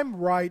 I'm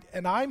right,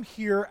 and I'm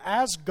here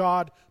as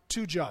God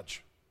to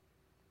judge.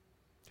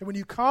 And when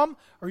you come,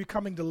 are you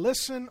coming to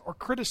listen or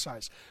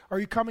criticize? Are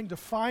you coming to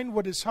find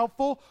what is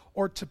helpful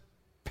or to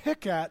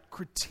pick at,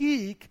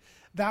 critique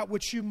that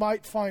which you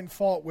might find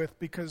fault with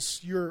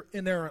because you're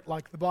inerrant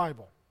like the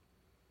Bible?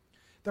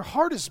 Their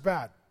heart is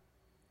bad.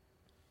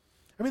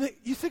 I mean,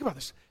 you think about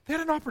this. They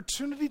had an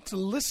opportunity to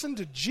listen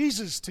to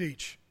Jesus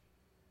teach,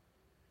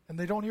 and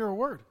they don't hear a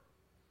word.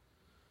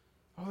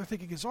 All they're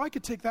thinking is, I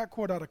could take that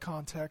quote out of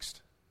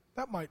context.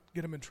 That might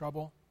get him in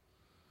trouble.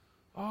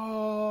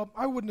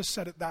 I wouldn't have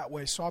said it that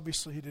way, so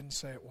obviously he didn't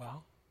say it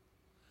well.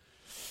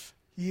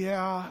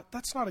 Yeah,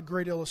 that's not a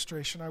great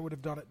illustration. I would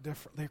have done it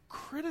different. They're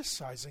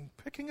criticizing,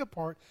 picking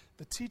apart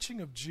the teaching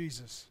of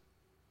Jesus.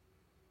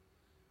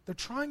 They're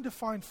trying to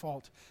find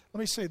fault. Let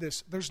me say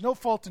this. There's no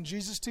fault in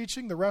Jesus'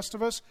 teaching. The rest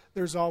of us,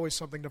 there's always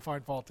something to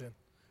find fault in,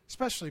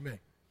 especially me.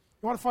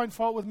 You want to find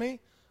fault with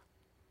me?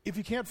 If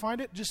you can't find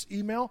it, just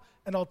email,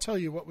 and I'll tell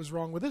you what was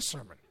wrong with this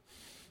sermon.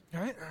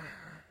 All right?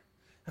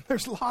 And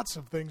there's lots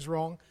of things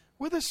wrong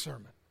with this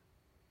sermon.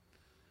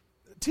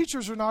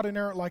 Teachers are not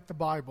inerrant like the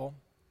Bible,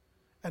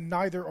 and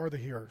neither are the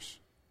hearers.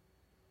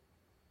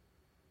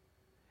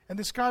 And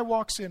this guy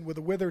walks in with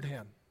a withered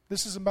hand.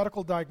 This is a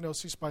medical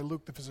diagnosis by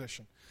Luke the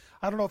physician.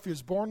 I don't know if he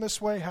was born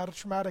this way, had a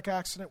traumatic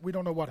accident. We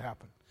don't know what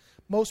happened.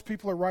 Most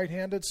people are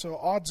right-handed, so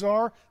odds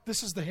are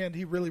this is the hand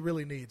he really,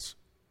 really needs.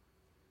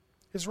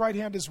 His right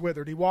hand is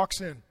withered. He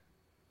walks in.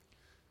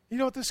 You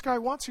know what this guy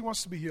wants? He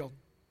wants to be healed.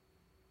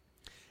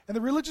 And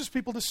the religious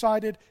people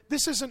decided,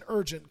 this isn't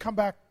urgent. Come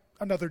back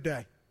another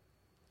day.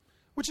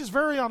 Which is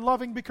very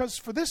unloving because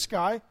for this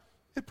guy,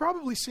 it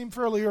probably seemed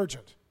fairly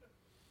urgent.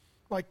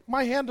 Like,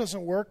 my hand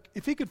doesn't work.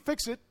 If he could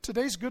fix it,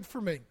 today's good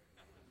for me.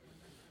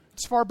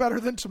 It's far better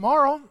than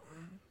tomorrow.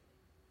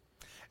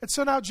 And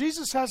so now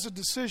Jesus has a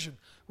decision.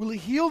 Will he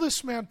heal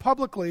this man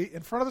publicly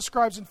in front of the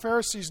scribes and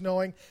Pharisees,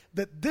 knowing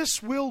that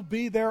this will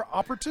be their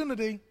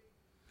opportunity?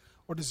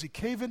 Or does he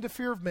cave into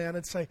fear of man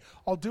and say,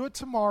 I'll do it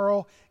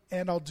tomorrow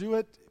and I'll do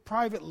it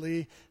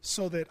privately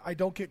so that I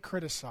don't get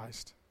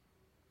criticized?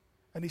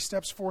 And he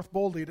steps forth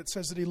boldly, and it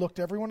says that he looked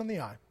everyone in the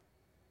eye.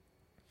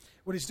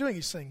 What he's doing,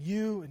 he's saying,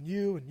 you and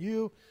you and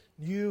you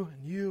and you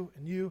and you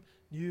and you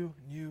and you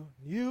and you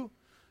and you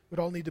would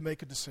all need to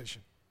make a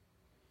decision.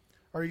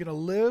 Are you going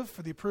to live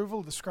for the approval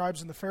of the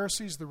scribes and the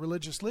Pharisees, the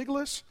religious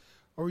legalists,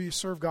 or will you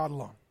serve God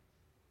alone?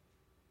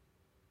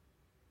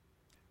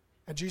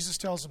 And Jesus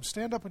tells him,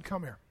 stand up and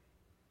come here.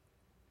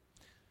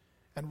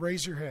 And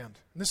raise your hand.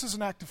 And this is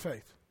an act of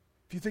faith.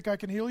 If you think I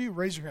can heal you,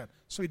 raise your hand.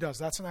 So he does.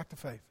 That's an act of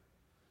faith.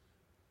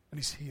 And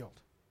he's healed.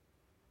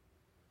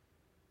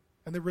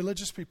 And the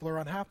religious people are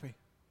unhappy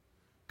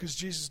because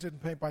Jesus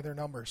didn't paint by their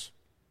numbers.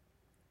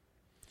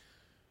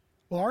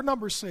 Well, our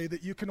numbers say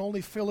that you can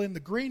only fill in the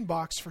green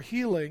box for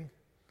healing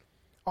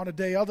on a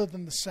day other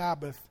than the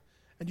Sabbath,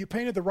 and you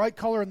painted the right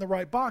color in the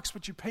right box,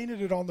 but you painted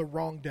it on the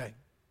wrong day.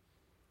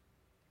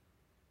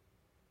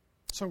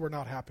 So we're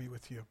not happy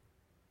with you.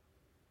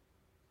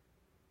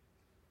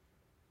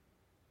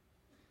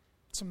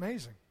 It's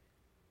amazing.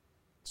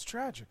 It's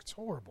tragic. It's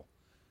horrible.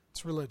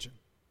 It's religion.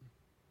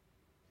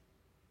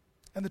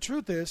 And the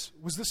truth is,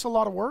 was this a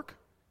lot of work?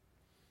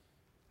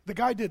 The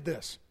guy did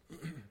this.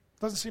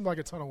 Doesn't seem like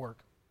a ton of work.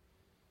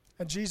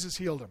 And Jesus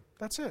healed him.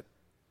 That's it.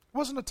 It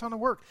wasn't a ton of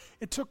work.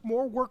 It took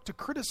more work to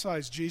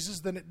criticize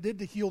Jesus than it did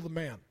to heal the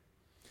man.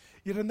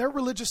 Yet in their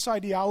religious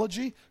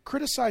ideology,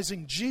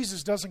 criticizing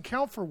Jesus doesn't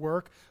count for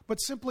work,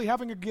 but simply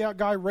having a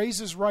guy raise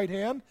his right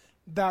hand,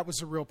 that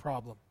was a real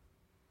problem.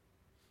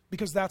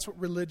 Because that's what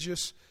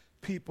religious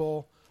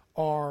people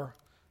are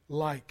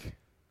like.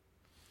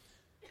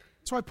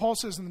 That's why Paul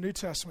says in the New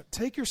Testament,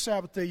 take your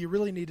Sabbath day, you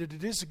really need it.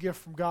 It is a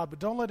gift from God, but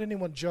don't let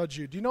anyone judge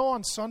you. Do you know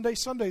on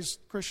Sunday's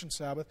Christian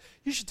Sabbath,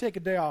 you should take a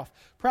day off.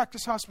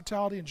 Practice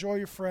hospitality, enjoy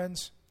your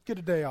friends, get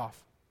a day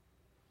off.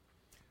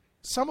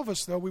 Some of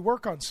us, though, we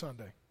work on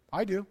Sunday.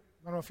 I do.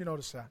 I don't know if you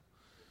noticed that.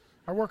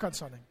 I work on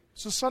Sunday.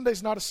 So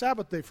Sunday's not a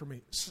Sabbath day for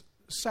me.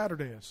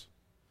 Saturday is.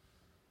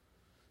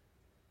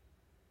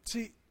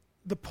 See,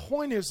 the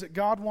point is that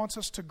God wants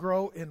us to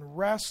grow in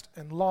rest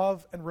and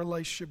love and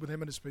relationship with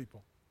Him and His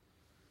people.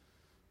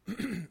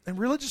 And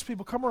religious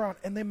people come around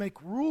and they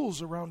make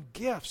rules around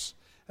gifts,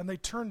 and they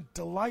turn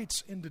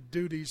delights into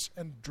duties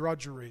and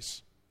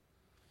drudgeries.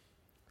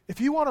 If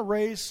you want to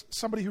raise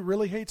somebody who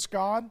really hates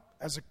God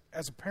as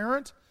a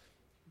parent,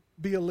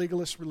 be a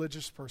legalist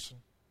religious person.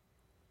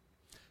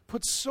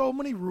 Put so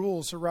many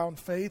rules around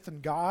faith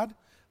and God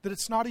that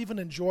it's not even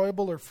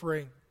enjoyable or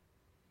freeing.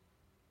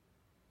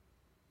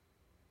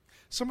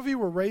 Some of you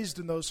were raised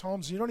in those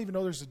homes. You don't even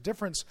know there's a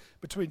difference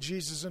between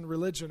Jesus and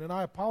religion, and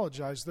I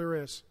apologize, there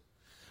is.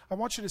 I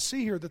want you to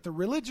see here that the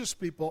religious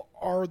people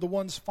are the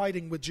ones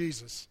fighting with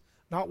Jesus,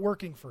 not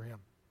working for Him.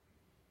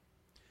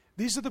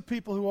 These are the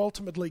people who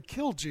ultimately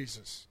killed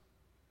Jesus.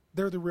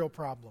 They're the real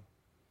problem.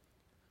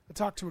 I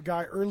talked to a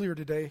guy earlier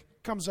today,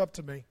 comes up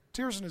to me,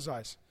 tears in his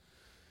eyes.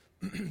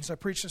 As I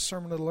preached this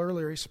sermon a little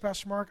earlier, he said,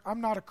 Pastor Mark, I'm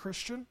not a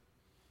Christian.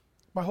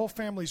 My whole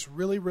family's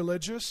really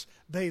religious.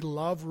 They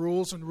love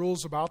rules and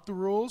rules about the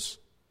rules.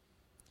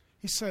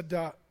 He said,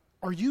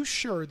 are you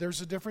sure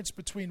there's a difference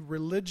between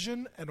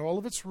religion and all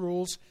of its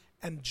rules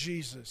and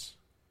Jesus?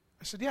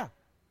 I said, yeah.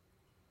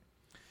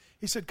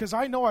 He said, because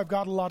I know I've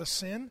got a lot of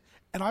sin,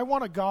 and I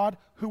want a God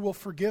who will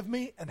forgive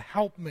me and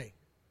help me,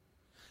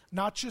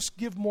 not just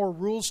give more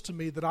rules to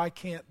me that I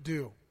can't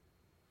do.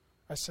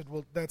 I said,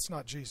 well, that's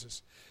not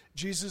Jesus.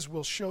 Jesus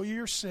will show you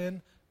your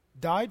sin,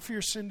 died for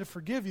your sin to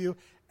forgive you,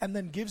 and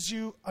then gives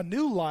you a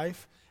new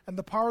life and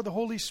the power of the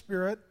Holy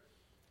Spirit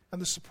and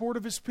the support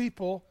of His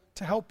people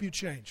to help you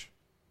change.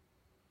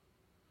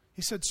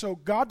 He said, so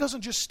God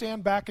doesn't just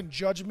stand back and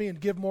judge me and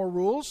give more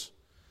rules.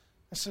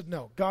 I said,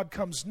 no, God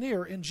comes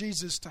near in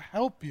Jesus to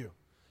help you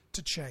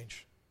to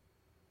change.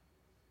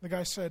 The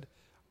guy said,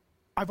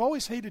 I've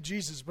always hated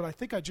Jesus, but I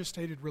think I just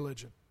hated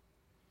religion.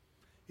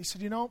 He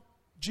said, you know,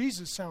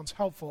 Jesus sounds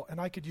helpful, and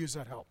I could use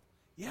that help.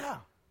 Yeah.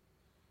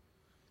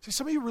 See,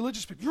 some of you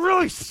religious people, you're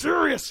really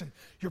serious, and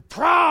you're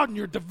proud, and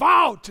you're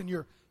devout, and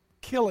you're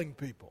killing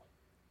people.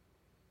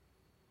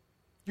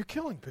 You're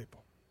killing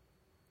people.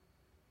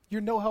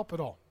 You're no help at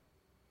all.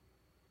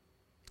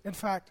 In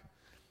fact,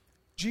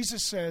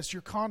 Jesus says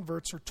your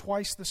converts are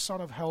twice the son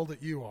of hell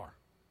that you are.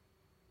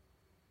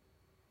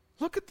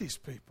 Look at these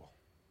people.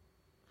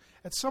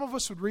 And some of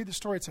us would read the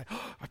story and say,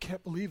 oh, I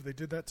can't believe they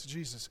did that to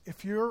Jesus.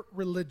 If you're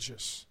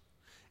religious,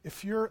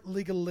 if you're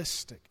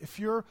legalistic, if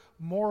you're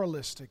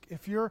moralistic,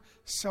 if you're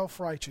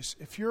self-righteous,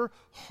 if you're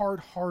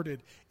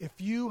hard-hearted, if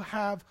you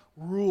have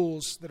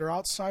rules that are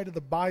outside of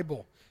the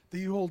Bible that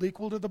you hold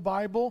equal to the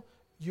Bible,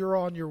 you're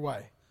on your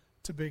way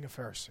to being a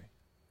Pharisee.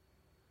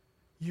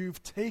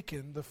 You've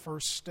taken the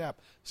first step.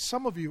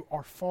 Some of you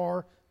are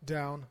far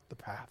down the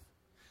path.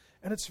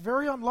 And it's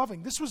very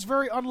unloving. This was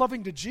very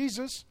unloving to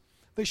Jesus.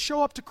 They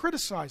show up to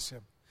criticize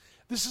Him.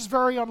 This is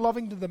very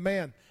unloving to the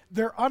man.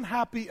 They're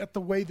unhappy at the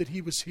way that he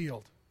was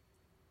healed.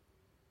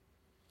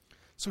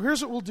 So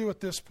here's what we'll do at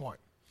this point.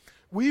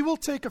 We will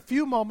take a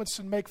few moments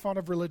and make fun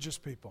of religious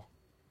people.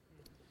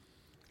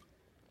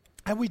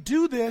 And we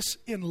do this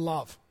in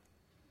love.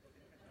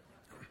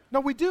 No,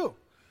 we do.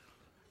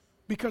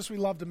 Because we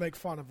love to make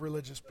fun of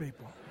religious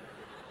people.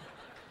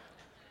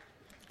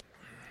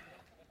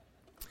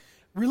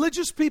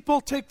 Religious people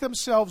take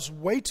themselves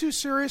way too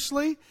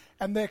seriously,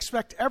 and they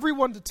expect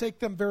everyone to take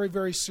them very,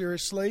 very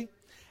seriously.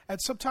 And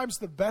sometimes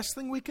the best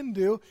thing we can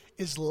do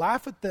is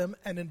laugh at them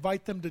and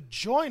invite them to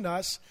join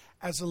us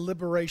as a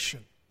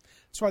liberation.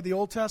 That's why the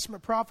Old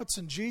Testament prophets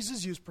and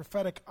Jesus use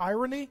prophetic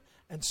irony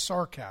and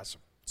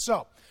sarcasm.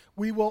 So,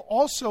 we will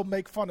also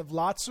make fun of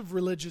lots of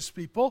religious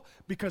people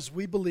because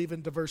we believe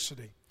in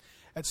diversity.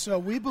 And so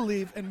we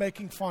believe in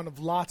making fun of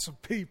lots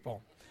of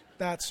people.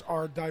 That's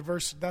our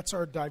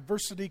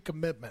diversity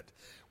commitment.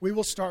 We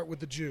will start with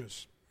the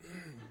Jews.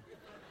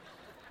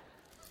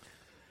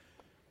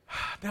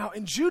 Now,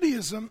 in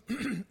Judaism,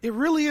 it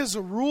really is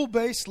a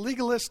rule-based,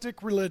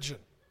 legalistic religion.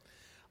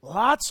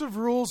 Lots of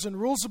rules and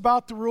rules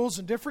about the rules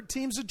and different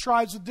teams and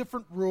tribes with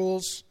different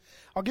rules.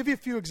 I'll give you a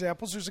few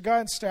examples. There's a guy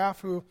on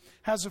staff who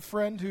has a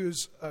friend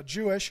who's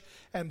Jewish,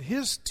 and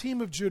his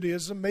team of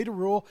Judaism made a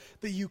rule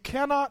that you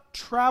cannot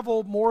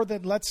travel more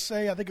than, let's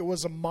say, I think it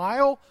was a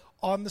mile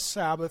on the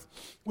Sabbath,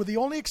 with the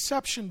only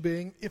exception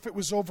being if it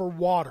was over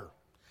water.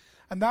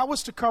 And that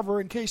was to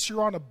cover in case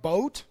you're on a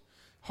boat.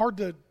 Hard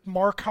to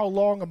mark how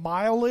long a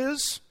mile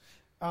is.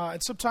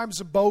 And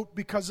sometimes a boat,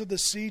 because of the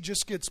sea,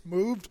 just gets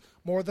moved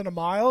more than a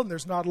mile, and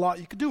there's not a lot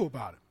you can do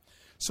about it.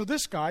 So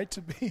this guy,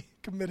 to be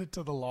committed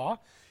to the law,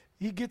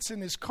 he gets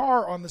in his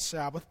car on the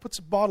Sabbath, puts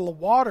a bottle of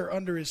water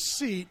under his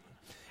seat,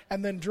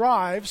 and then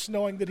drives,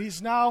 knowing that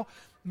he's now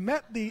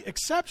met the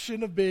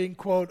exception of being,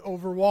 quote,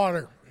 over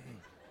water.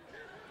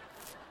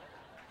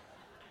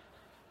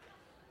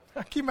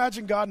 Can you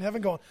imagine God in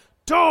heaven going,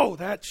 "Oh,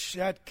 that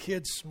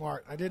kid's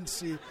smart. I didn't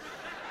see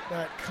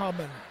that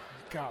coming.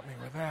 Got me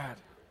with that."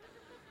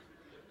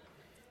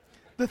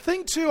 The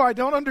thing, too, I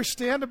don't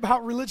understand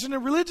about religion,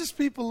 and religious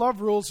people love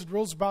rules and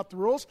rules about the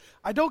rules.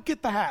 I don't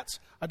get the hats.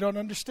 I don't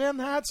understand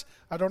the hats.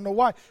 I don't know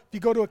why. If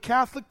you go to a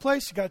Catholic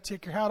place, you got to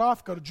take your hat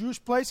off. Go to a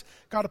Jewish place,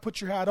 got to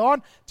put your hat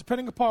on.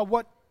 Depending upon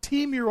what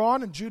team you're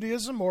on in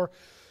Judaism or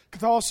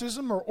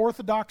Catholicism or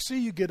Orthodoxy,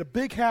 you get a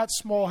big hat,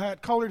 small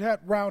hat, colored hat,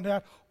 round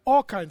hat,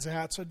 all kinds of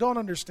hats. I don't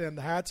understand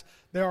the hats.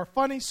 They are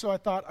funny, so I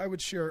thought I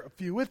would share a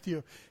few with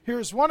you.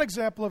 Here's one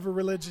example of a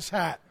religious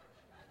hat.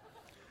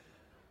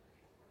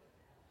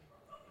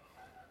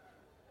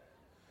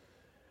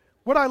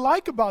 What I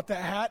like about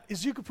that hat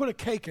is you can put a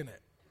cake in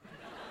it.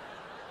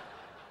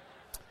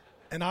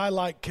 And I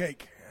like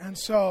cake. And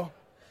so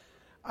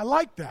I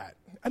like that.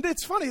 And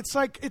it's funny. It's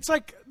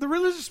like the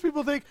religious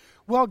people think,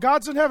 well,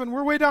 God's in heaven.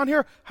 We're way down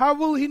here. How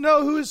will he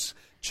know who his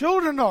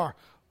children are?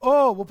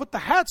 Oh, we'll put the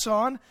hats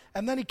on,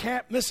 and then he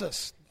can't miss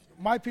us.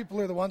 My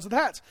people are the ones with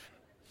hats.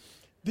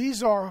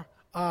 These are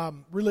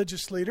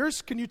religious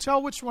leaders. Can you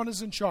tell which one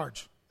is in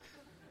charge?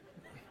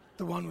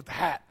 The one with the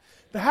hat.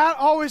 The hat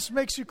always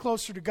makes you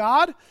closer to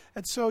God,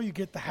 and so you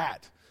get the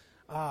hat.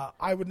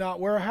 I would not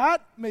wear a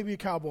hat, maybe a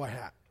cowboy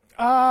hat.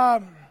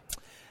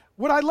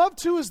 What I love,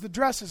 too, is the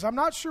dresses. I'm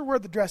not sure where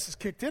the dress is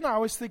kicked in. I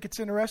always think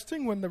it's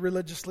interesting when the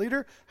religious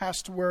leader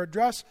has to wear a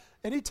dress.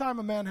 Anytime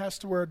a man has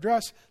to wear a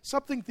dress,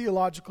 something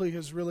theologically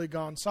has really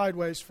gone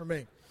sideways for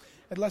me,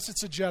 unless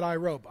it's a Jedi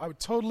robe. I would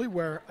totally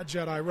wear a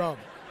Jedi robe.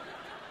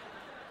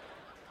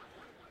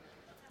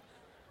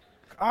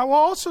 I will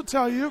also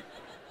tell you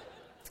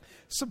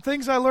some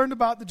things I learned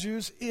about the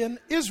Jews in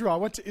Israel. I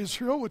went to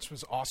Israel, which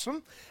was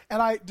awesome,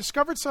 and I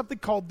discovered something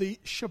called the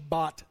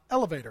Shabbat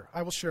elevator.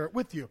 I will share it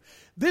with you.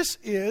 This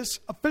is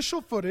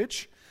official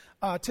footage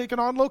taken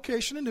on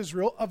location in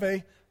Israel of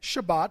a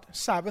Shabbat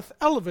Sabbath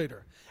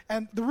elevator.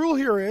 And the rule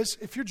here is,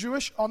 if you're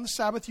Jewish, on the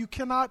Sabbath, you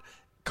cannot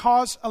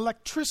cause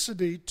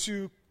electricity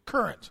to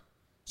current,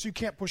 so you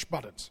can't push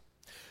buttons.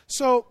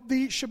 So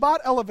the Shabbat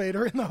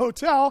elevator in the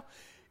hotel,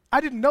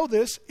 I didn't know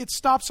this, it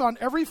stops on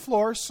every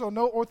floor, so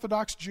no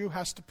Orthodox Jew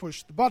has to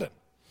push the button,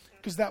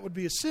 because that would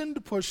be a sin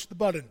to push the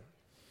button.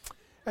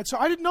 And so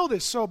I didn't know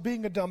this, so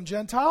being a dumb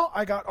Gentile,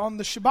 I got on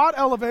the Shabbat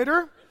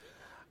elevator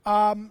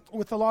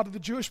with a lot of the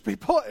Jewish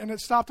people, and it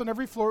stopped on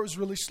every floor. It was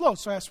really slow.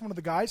 So I asked one of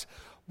the guys,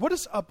 what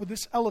is up with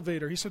this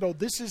elevator? He said, oh,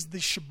 this is the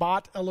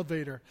Shabbat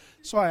elevator.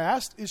 So I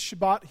asked, is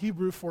Shabbat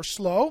Hebrew for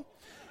slow?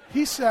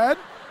 He said,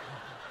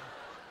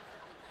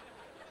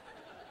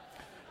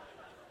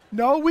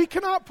 no, we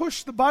cannot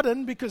push the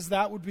button because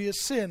that would be a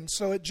sin.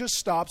 So it just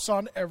stops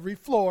on every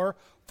floor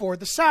for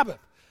the Sabbath.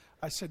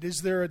 I said,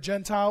 is there a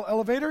Gentile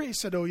elevator? He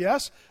said, oh,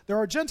 yes, there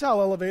are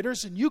Gentile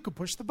elevators and you can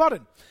push the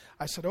button.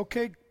 I said,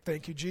 okay,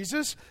 thank you,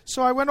 Jesus.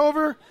 So I went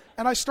over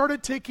and I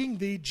started taking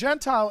the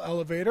Gentile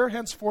elevator,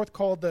 henceforth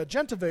called the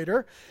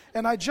Gentivator,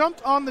 and I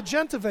jumped on the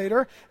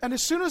Gentivator, and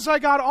as soon as I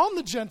got on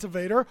the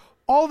Gentivator,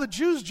 all the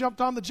Jews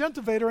jumped on the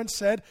Gentivator and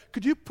said,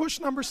 could you push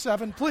number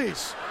 7,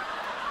 please?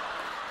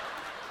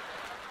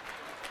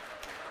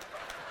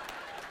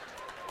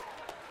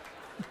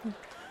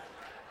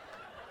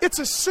 It's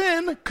a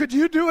sin. Could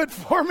you do it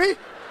for me?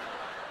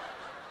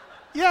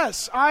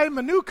 Yes, I'm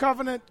a new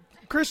covenant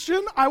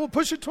Christian. I will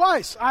push it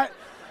twice.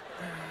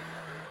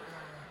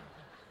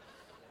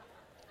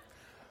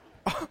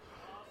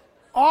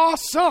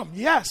 Awesome.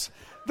 Yes.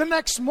 The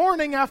next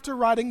morning, after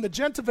riding the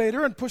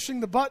Gentivator and pushing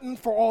the button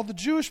for all the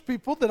Jewish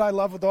people that I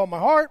love with all my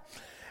heart,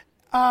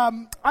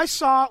 I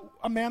saw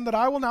a man that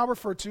I will now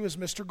refer to as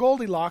Mr.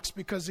 Goldilocks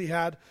because he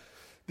had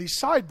these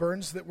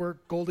sideburns that were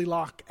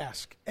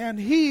Goldilocks-esque. And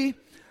he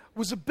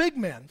was a big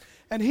man,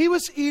 and he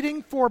was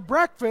eating for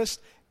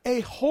breakfast a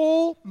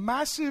whole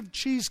massive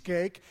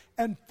cheesecake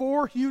and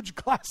 4 huge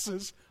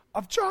glasses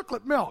of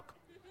chocolate milk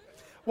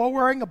while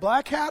wearing a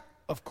black hat,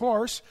 of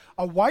course,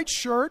 a white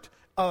shirt,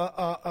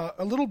 a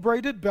little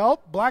braided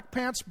belt, black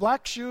pants,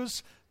 black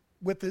shoes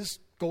with his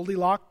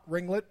Goldilocks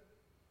ringlet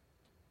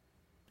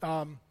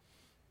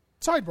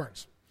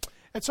sideburns.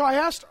 And so I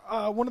asked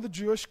one of the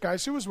Jewish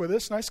guys who was with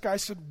us, nice guy,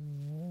 said,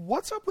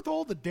 what's up with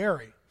all the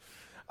dairy?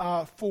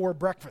 for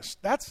breakfast.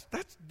 That's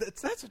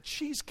a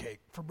cheesecake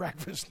for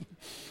breakfast.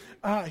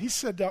 He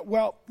said,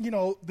 well,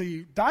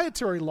 the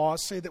dietary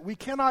laws say that we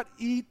cannot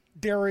eat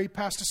dairy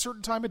past a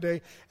certain time of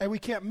day, and we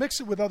can't mix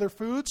it with other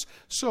foods.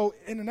 So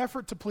in an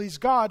effort to please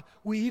God,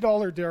 we eat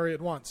all our dairy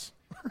at once.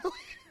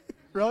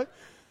 Really?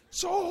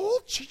 So a whole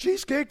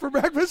cheesecake for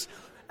breakfast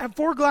and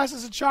 4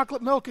 glasses of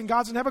chocolate milk, and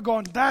God's in heaven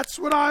going, that's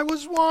what I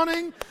was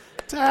wanting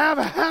to have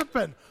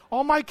happen.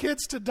 All my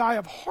kids to die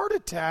of heart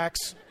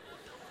attacks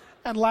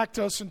and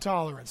lactose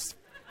intolerance.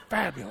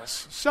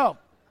 Fabulous. So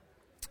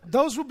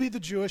those will be the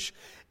Jewish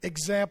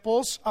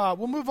examples.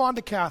 We'll move on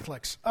to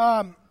Catholics.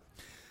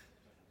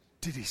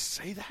 Did he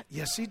say that?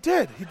 Yes, he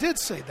did. He did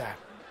say that.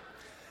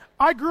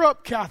 I grew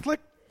up Catholic.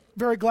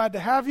 Very glad to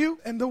have you.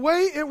 And the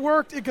way it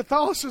worked in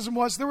Catholicism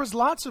was there was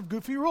lots of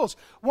goofy rules.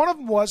 One of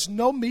them was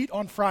no meat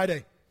on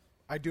Friday.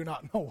 I do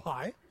not know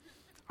why.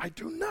 I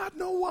do not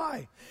know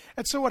why.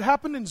 And so what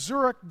happened in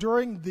Zurich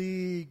during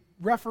the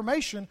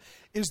Reformation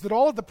is that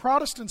all of the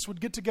Protestants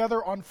would get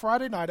together on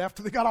Friday night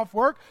after they got off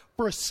work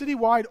for a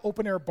citywide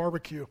open-air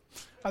barbecue.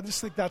 I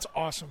just think that's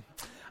awesome.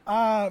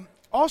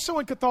 Also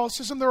in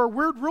Catholicism, there are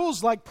weird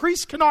rules like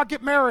priests cannot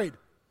get married,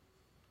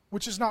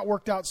 which has not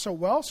worked out so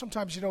well.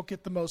 Sometimes you don't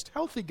get the most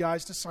healthy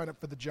guys to sign up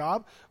for the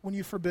job when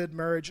you forbid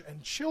marriage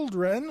and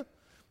children.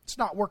 It's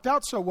not worked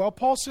out so well.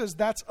 Paul says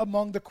that's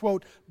among the,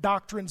 quote,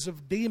 doctrines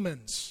of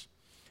demons.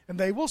 And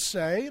they will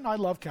say, and I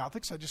love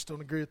Catholics, I just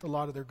don't agree with a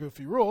lot of their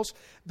goofy rules,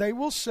 they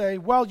will say,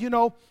 well,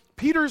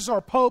 Peter's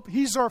our pope,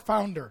 he's our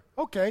founder.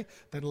 Okay,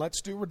 then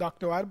let's do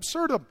reductio ad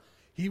absurdum.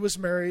 He was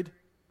married,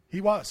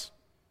 he was.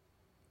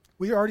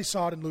 We already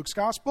saw it in Luke's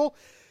gospel.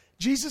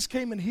 Jesus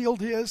came and healed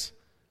his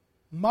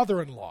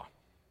mother-in-law.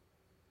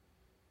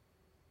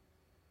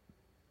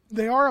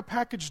 They are a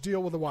package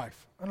deal with a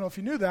wife. I don't know if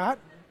you knew that.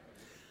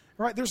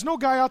 Right? There's no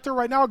guy out there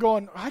right now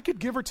going, I could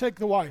give or take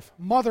the wife.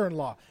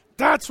 Mother-in-law.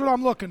 That's what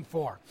I'm looking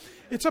for.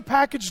 It's a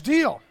package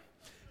deal.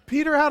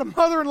 Peter had a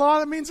mother-in-law.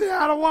 That means he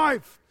had a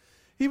wife.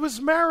 He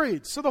was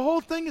married. So the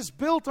whole thing is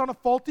built on a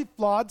faulty,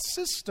 flawed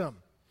system.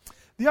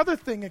 The other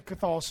thing in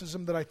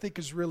Catholicism that I think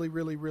is really,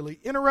 really, really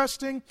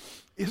interesting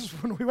is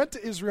when we went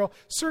to Israel,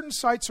 certain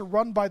sites are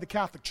run by the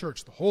Catholic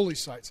Church, the holy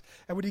sites.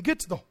 And when you get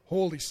to the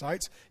holy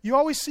sites, you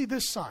always see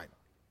this sign.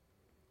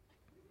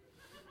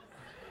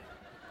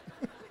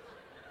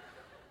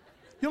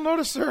 You'll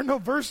notice there are no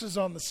verses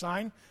on the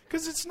sign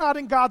because it's not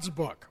in God's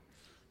book.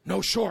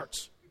 No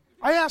shorts.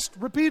 I asked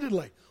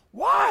repeatedly,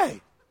 why?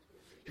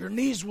 Your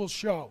knees will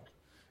show.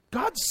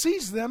 God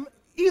sees them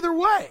either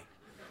way.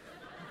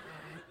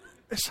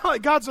 It's not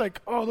like God's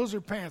like, oh, those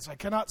are pants. I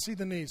cannot see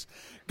the knees.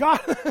 God,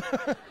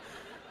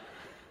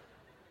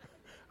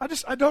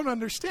 I don't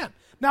understand.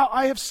 Now,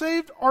 I have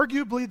saved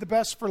arguably the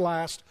best for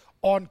last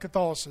on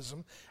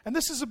Catholicism. And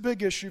this is a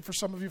big issue for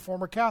some of you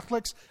former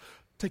Catholics.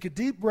 Take a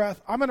deep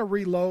breath. I'm going to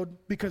reload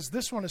because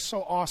this one is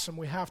so awesome.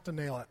 We have to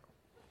nail it.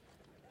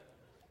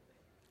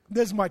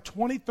 This is my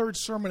 23rd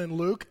sermon in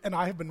Luke, and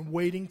I have been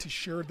waiting to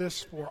share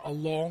this for a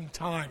long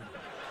time.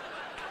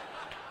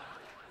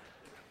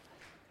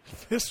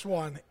 This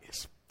one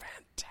is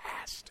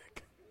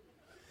fantastic.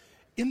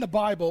 In the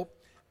Bible,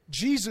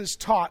 Jesus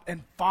taught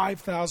and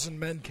 5,000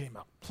 men came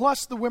out.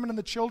 Plus the women and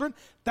the children,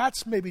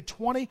 that's maybe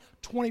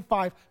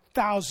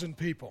 25,000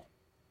 people.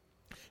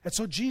 And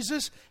so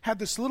Jesus had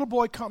this little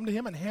boy come to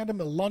him and hand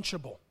him a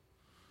Lunchable,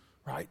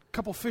 right? A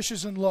couple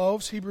fishes and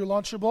loaves, Hebrew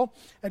Lunchable.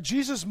 And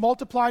Jesus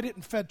multiplied it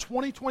and fed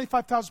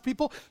 25,000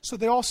 people. So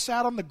they all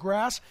sat on the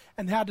grass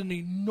and had an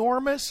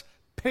enormous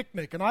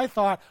picnic. And I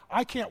thought,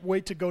 I can't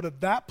wait to go to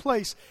that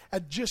place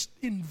and just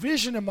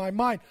envision in my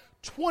mind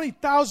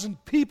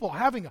 20,000 people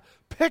having a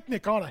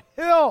picnic on a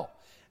hill.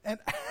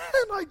 And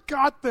I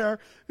got there.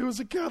 It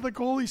was a Catholic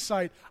holy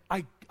site.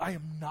 I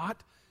am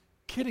not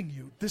kidding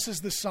you. This is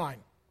the sign.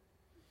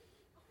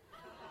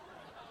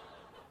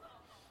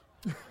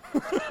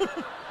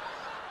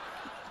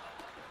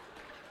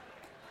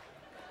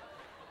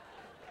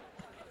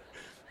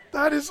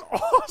 That is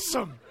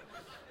awesome.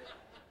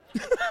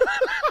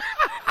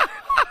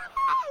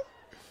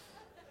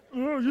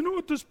 Oh, you know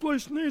what this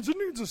place needs? It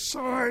needs a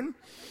sign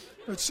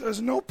that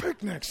says no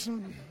picnics.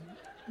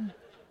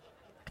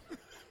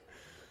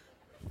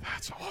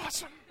 That's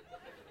awesome.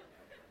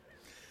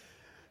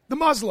 The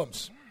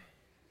Muslims.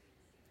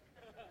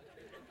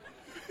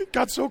 It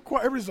got so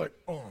quiet. Everybody's like,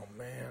 oh,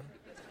 man.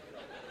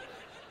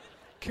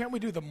 Can't we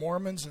do the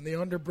Mormons and the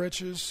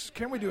underbritches?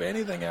 Can't we do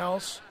anything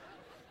else?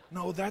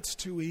 No, that's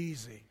too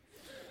easy.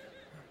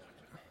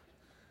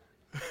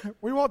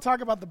 We won't talk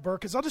about the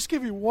burqas. I'll just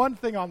give you one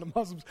thing on the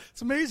Muslims.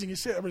 It's amazing. You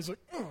see it, everybody's like,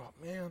 oh,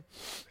 man,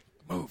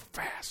 move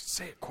fast,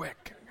 say it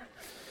quick.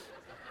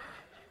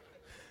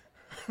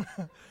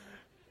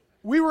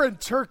 We were in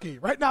Turkey.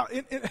 Right now,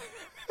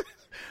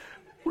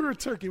 we were in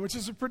Turkey, which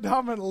is a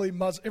predominantly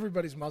Muslim.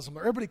 Everybody's Muslim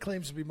there. Everybody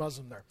claims to be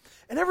Muslim there.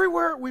 And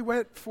everywhere we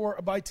went for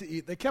a bite to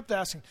eat, they kept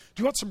asking,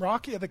 do you want some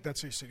Rocky? I think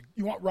that's what you said.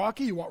 You want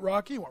Rocky? You want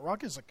Rocky? You want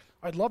Rocky? It's like,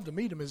 I'd love to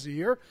meet him. Is he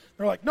here?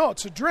 They're like, no,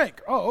 it's a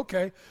drink. Oh,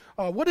 okay.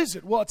 What is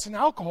it? Well, it's an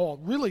alcohol,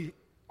 really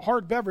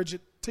hard beverage. It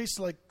tastes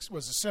like,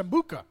 was a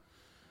Sambuca.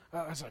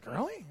 I was like,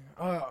 really?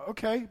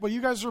 Okay. Well,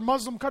 you guys are a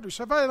Muslim country.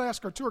 So if I had to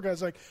ask our tour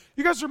guys, like,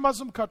 you guys are a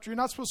Muslim country. You're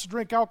not supposed to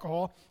drink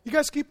alcohol. You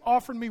guys keep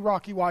offering me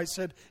Rocky Why. I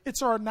said,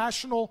 it's our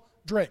national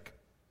drink.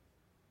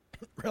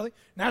 Really?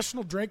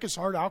 National drink is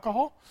hard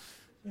alcohol?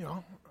 You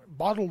know,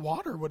 bottled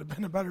water would have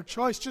been a better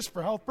choice just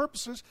for health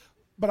purposes.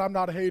 But I'm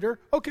not a hater.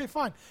 Okay,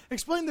 fine.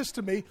 Explain this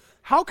to me.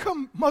 How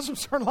come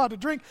Muslims aren't allowed to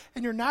drink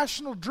and your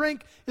national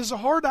drink is a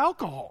hard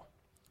alcohol?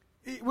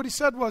 What he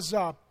said was,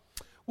 well,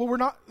 we're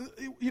not,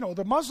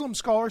 the Muslim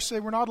scholars say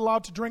we're not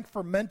allowed to drink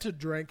fermented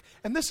drink,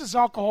 and this is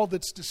alcohol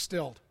that's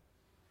distilled.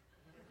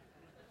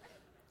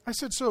 I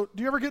said, so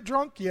do you ever get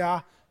drunk?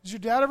 Yeah. Does your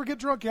dad ever get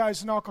drunk? Yeah,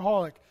 he's an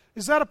alcoholic.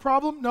 Is that a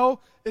problem? No,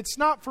 it's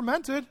not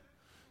fermented.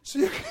 So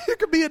you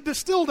could be a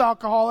distilled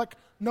alcoholic,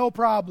 no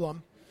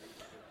problem.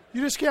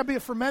 You just can't be a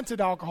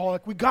fermented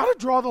alcoholic. We got to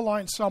draw the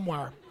line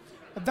somewhere.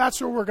 But that's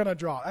where we're going to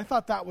draw. I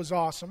thought that was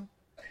awesome.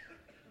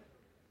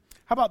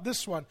 How about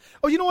this one?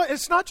 Oh, you know what?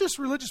 It's not just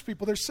religious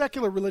people. There's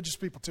secular religious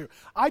people too.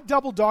 I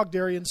double dog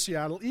dare you in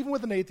Seattle, even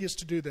with an atheist,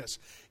 to do this.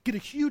 Get a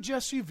huge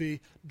SUV,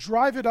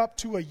 drive it up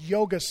to a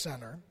yoga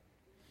center,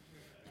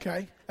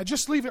 okay, and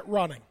just leave it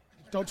running.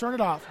 Don't turn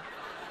it off.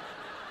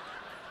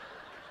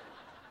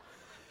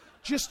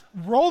 Just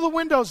roll the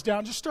windows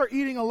down. Just start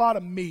eating a lot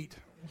of meat,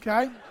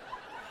 okay?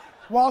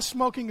 While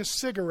smoking a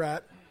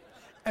cigarette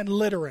and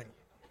littering.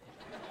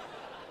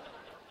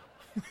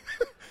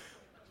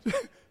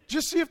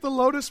 Just see if the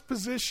lotus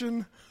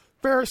position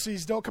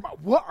Pharisees don't come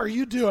out. What are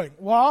you doing?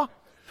 Well,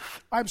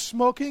 I'm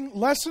smoking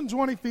less than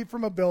 20 feet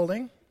from a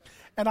building,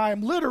 and I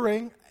am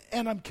littering,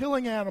 and I'm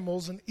killing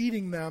animals and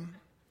eating them.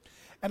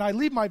 And I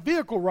leave my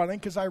vehicle running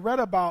because I read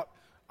about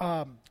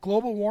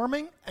global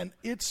warming, and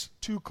it's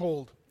too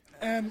cold.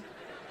 And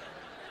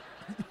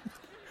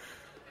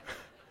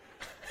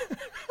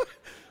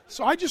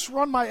so I just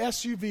run my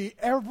SUV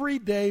every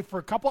day for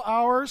a couple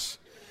hours,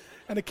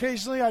 and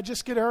occasionally I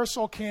just get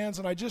aerosol cans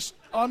and I just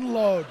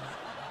unload.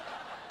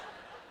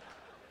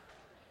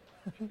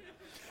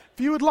 If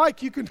you would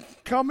like, you can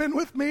come in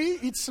with me,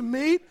 eat some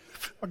meat.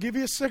 I'll give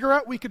you a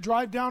cigarette. We could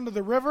drive down to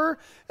the river,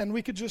 and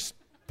we could just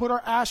put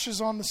our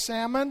ashes on the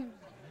salmon.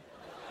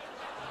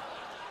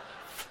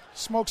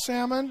 Smoke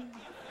salmon.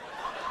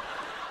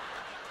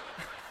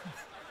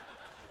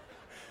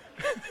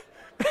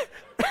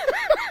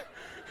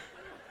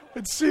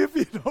 And see if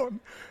you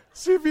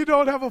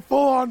don't have a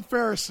full-on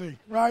Pharisee,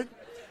 right?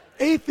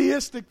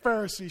 Atheistic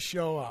Pharisees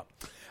show up.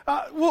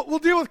 We'll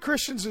deal with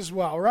Christians as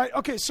well, right?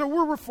 Okay, so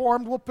we're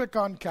Reformed. We'll pick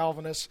on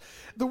Calvinists.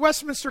 The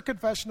Westminster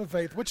Confession of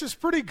Faith, which is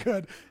pretty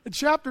good, in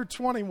chapter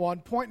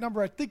 21, point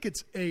number, I think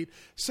it's 8,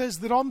 says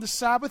that on the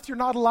Sabbath you're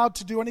not allowed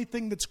to do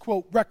anything that's,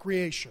 quote,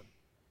 recreation.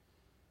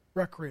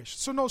 Recreation.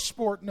 So no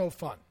sport, no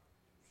fun.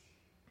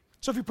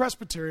 So if you're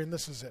Presbyterian,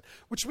 this is it.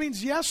 Which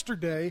means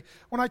yesterday,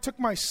 when I took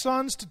my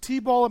sons to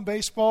t-ball and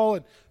baseball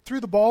and threw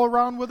the ball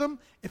around with them,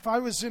 if I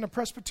was in a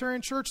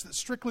Presbyterian church that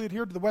strictly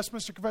adhered to the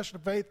Westminster Confession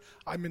of Faith,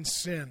 I'm in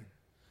sin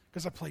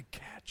because I played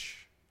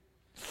catch.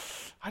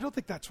 I don't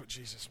think that's what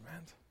Jesus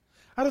meant.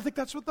 I don't think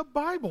that's what the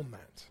Bible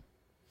meant.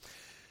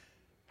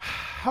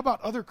 How about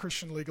other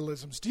Christian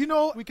legalisms? Do you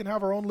know we can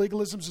have our own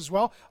legalisms as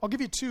well? I'll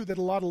give you two that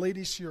a lot of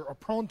ladies here are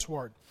prone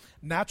toward.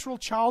 Natural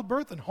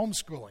childbirth and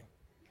homeschooling.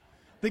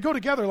 They go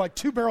together like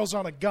two barrels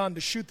on a gun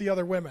to shoot the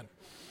other women.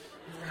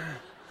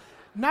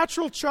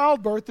 Natural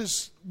childbirth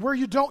is where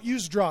you don't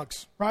use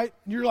drugs, right?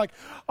 And you're like,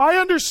 I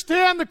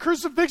understand the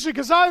crucifixion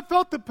because I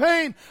felt the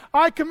pain.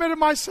 I committed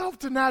myself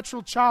to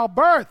natural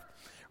childbirth,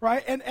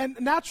 right? And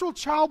natural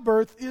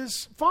childbirth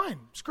is fine.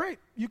 It's great.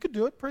 You could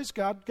do it. Praise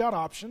God. Got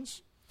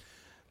options.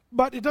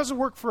 But it doesn't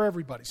work for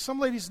everybody. Some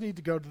ladies need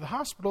to go to the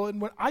hospital. And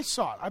when I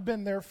saw it, I've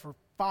been there for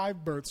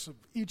 5 births of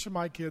each of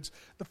my kids.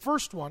 The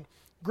first one,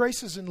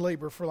 Grace is in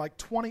labor for like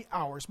 20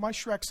 hours. My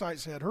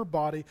Shrek-sized head, her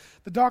body.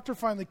 The doctor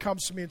finally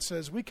comes to me and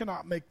says, we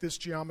cannot make this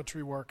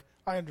geometry work.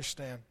 I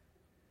understand.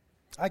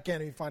 I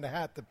can't even find a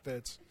hat that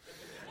fits.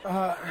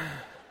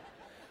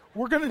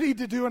 We're going to need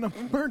to do an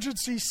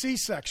emergency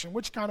C-section,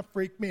 which kind of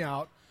freaked me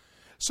out.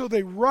 So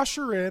they rush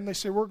her in. They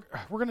say, we're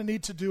going to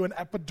need to do an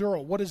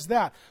epidural. What is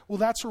that? Well,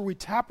 that's where we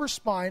tap her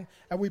spine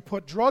and we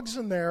put drugs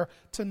in there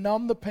to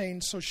numb the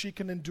pain so she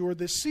can endure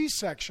this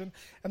C-section.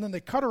 And then they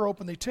cut her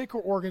open. They take her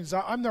organs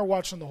out. I'm there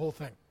watching the whole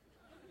thing.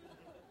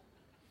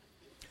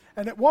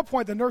 And at one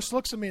point, the nurse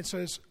looks at me and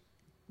says,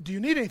 do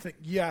you need anything?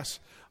 Yes,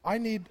 I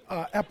need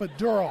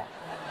epidural.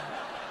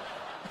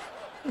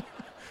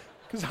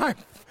 Because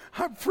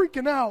I'm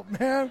freaking out,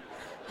 man.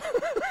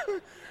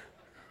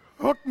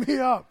 Hook me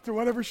up to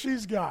whatever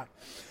she's got,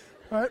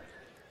 right?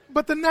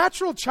 But the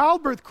natural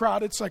childbirth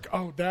crowd, it's like,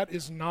 oh, that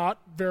is not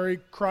very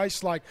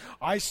Christ-like.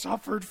 I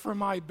suffered for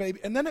my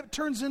baby. And then it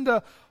turns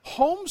into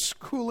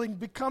homeschooling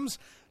becomes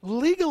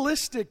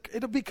legalistic.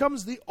 It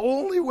becomes the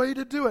only way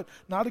to do it.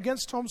 Not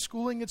against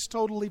homeschooling, it's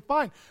totally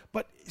fine.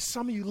 But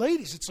some of you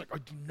ladies, it's like, I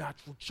do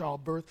natural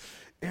childbirth,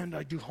 and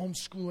I do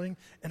homeschooling,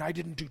 and I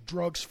didn't do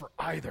drugs for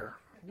either.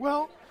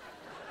 Well,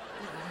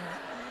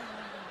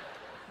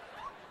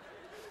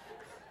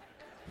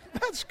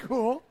 that's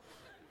cool,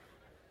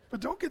 but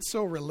don't get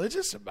so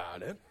religious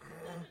about it.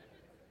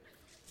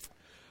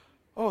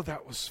 Oh,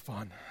 that was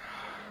fun.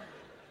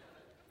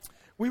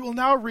 We will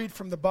now read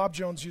from the Bob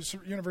Jones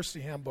University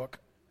Handbook.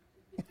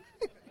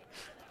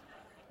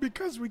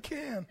 Because we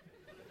can.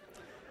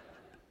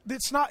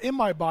 It's not in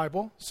my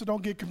Bible, so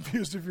don't get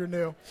confused if you're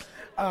new.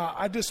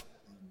 I just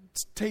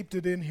taped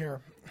it in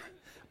here.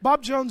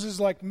 Bob Jones is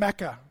like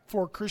Mecca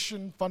for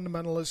Christian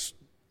fundamentalist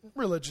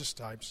religious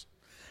types.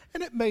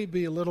 And it may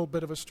be a little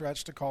bit of a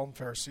stretch to call them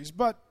Pharisees,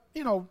 but,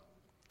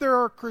 there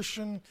are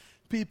Christian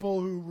people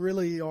who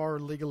really are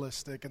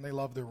legalistic and they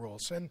love their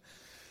rules. And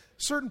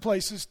certain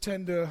places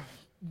tend to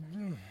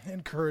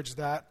encourage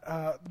that.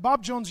 The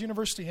Bob Jones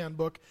University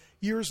Handbook,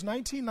 years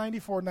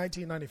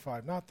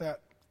 1994-1995, not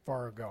that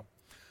far ago.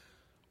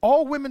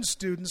 All women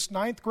students,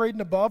 9th grade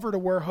and above, are to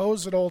wear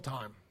hose at all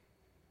time.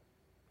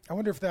 I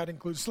wonder if that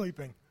includes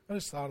sleeping. I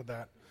just thought of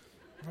that.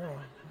 Oh.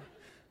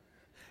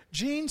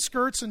 Jeans,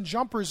 skirts, and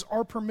jumpers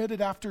are permitted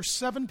after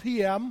 7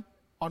 p.m.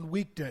 on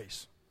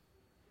weekdays,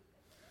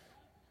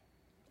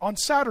 on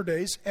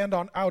Saturdays, and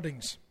on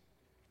outings.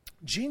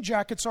 Jean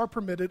jackets are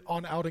permitted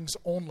on outings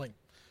only.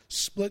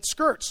 Split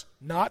skirts,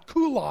 not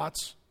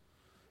culottes.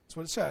 That's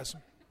what it says.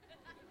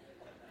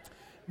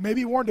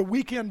 Maybe worn to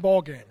weekend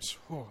ball games.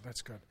 Oh,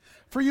 that's good.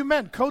 For you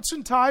men, coats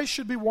and ties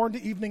should be worn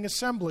to evening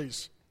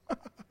assemblies.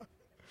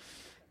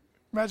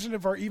 Imagine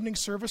if our evening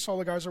service, all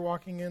the guys are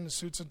walking in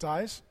suits and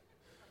ties.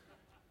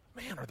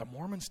 Man, are the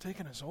Mormons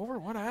taking us over?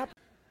 What happened?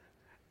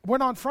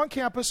 When on front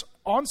campus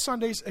on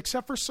Sundays,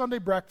 except for Sunday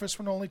breakfast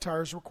when only tie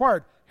is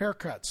required.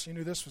 Haircuts. You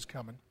knew this was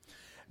coming.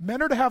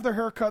 Men are to have their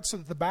hair cut so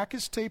that the back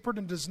is tapered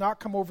and does not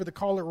come over the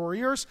collar or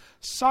ears.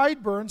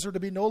 Sideburns are to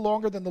be no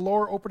longer than the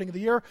lower opening of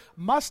the ear.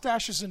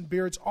 Mustaches and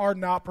beards are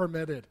not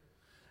permitted.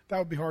 That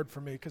would be hard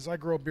for me because I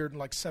grow a beard in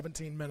like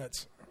 17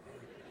 minutes.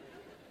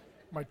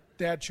 My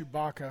dad,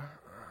 Chewbacca.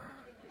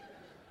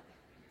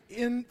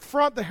 In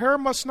front, the hair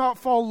must not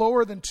fall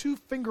lower than 2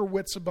 finger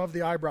widths above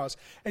the eyebrows.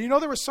 And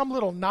there was some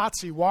little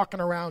Nazi walking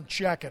around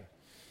checking.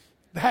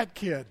 That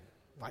kid.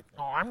 Like,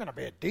 oh, I'm going to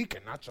be a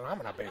deacon. That's what I'm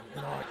going to be.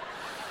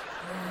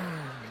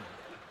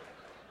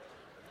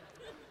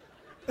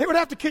 They would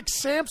have to kick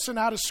Samson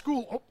out of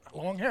school. Oh,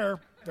 long hair.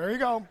 There you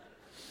go.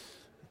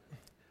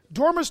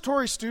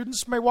 Dormitory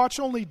students may watch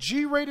only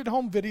G-rated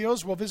home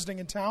videos while visiting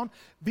in town.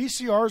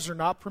 VCRs are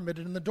not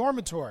permitted in the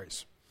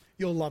dormitories.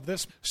 You'll love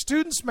this.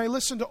 Students may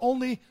listen to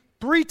only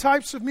 3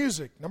 types of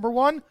music. Number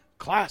 1,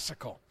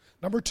 classical.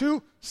 Number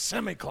 2,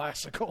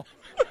 semi-classical.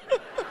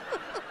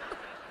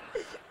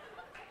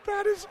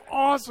 That is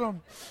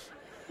awesome.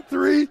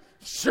 3,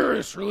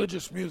 serious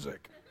religious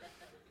music.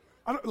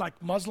 I don't like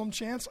Muslim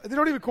chants. They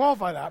don't even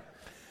qualify that.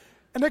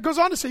 And it goes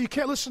on to say you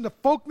can't listen to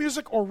folk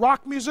music or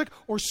rock music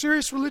or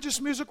serious religious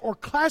music or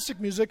classic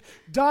music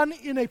done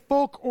in a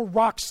folk or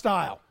rock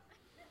style.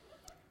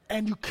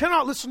 And you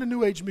cannot listen to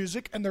New Age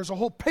music, and there's a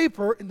whole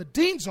paper in the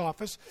dean's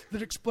office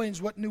that explains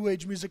what New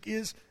Age music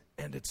is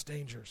and its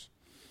dangers.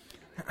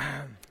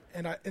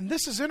 And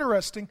this is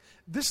interesting.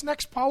 This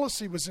next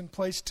policy was in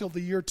place till the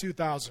year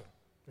 2000.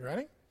 You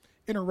ready?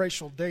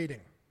 Interracial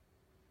dating.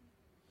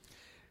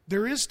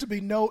 There is to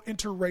be no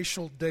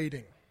interracial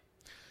dating.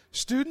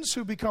 Students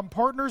who become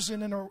partners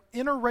in an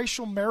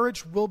interracial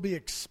marriage will be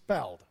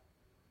expelled.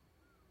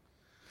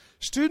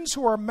 Students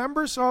who are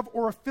members of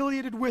or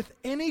affiliated with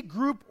any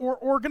group or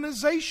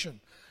organization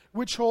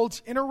which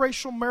holds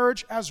interracial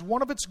marriage as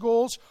one of its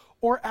goals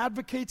or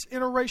advocates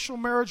interracial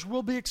marriage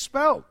will be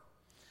expelled.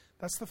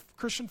 That's the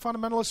Christian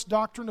fundamentalist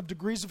doctrine of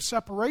degrees of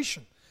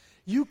separation.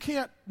 You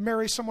can't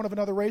marry someone of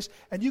another race,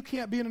 and you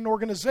can't be in an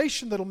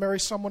organization that'll marry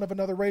someone of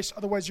another race,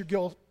 otherwise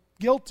you're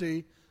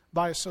guilty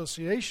by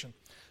association.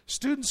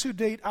 Students who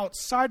date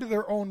outside of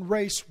their own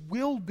race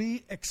will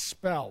be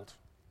expelled.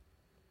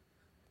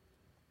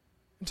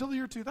 Until the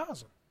year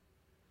 2000.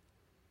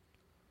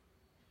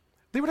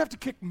 They would have to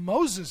kick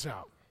Moses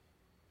out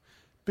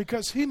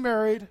because he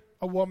married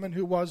a woman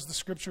who was, the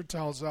scripture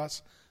tells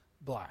us,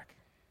 black.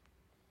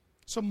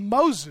 So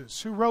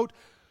Moses, who wrote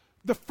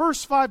the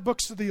first 5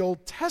 books of the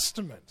Old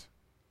Testament,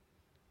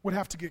 would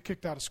have to get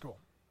kicked out of school.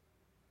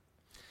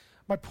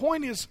 My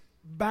point is,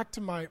 back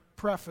to my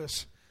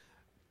preface,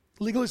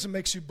 legalism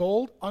makes you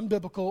bold,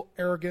 unbiblical,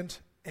 arrogant,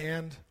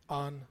 and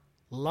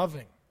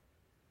unloving.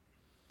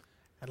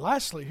 And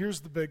lastly,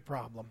 here's the big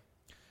problem.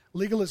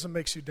 Legalism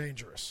makes you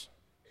dangerous.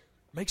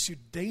 Makes you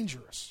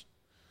dangerous.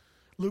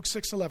 Luke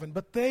 6:11,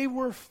 but they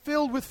were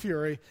filled with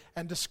fury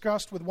and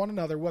discussed with one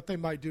another what they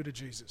might do to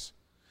Jesus.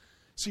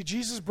 See,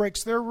 Jesus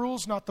breaks their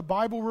rules, not the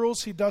Bible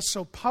rules. He does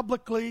so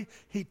publicly.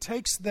 He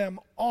takes them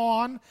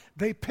on.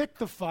 They pick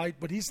the fight,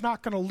 but he's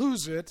not going to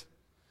lose it.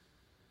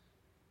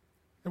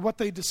 And what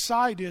they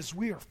decide is,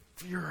 we are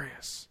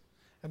furious.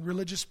 And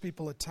religious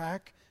people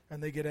attack,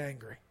 and they get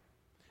angry.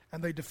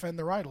 And they defend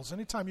their idols.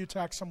 Anytime you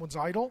attack someone's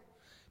idol,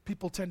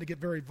 people tend to get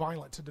very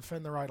violent to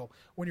defend their idol.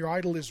 When your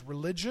idol is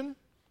religion,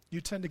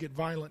 you tend to get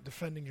violent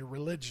defending your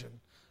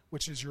religion,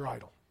 which is your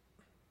idol.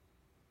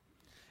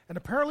 And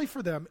apparently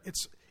for them,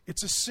 it's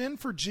a sin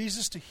for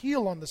Jesus to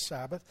heal on the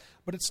Sabbath,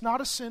 but it's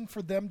not a sin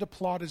for them to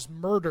plot his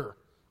murder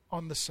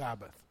on the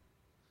Sabbath,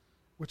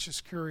 which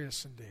is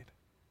curious indeed.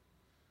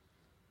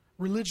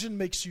 Religion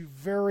makes you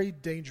very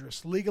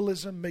dangerous.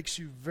 Legalism makes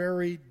you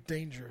very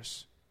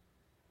dangerous.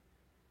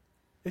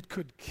 It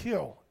could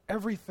kill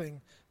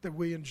everything that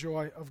we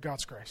enjoy of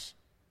God's grace.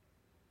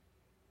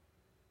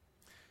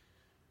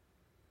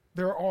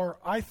 There are,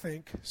 I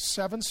think,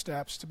 7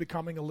 steps to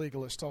becoming a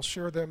legalist. I'll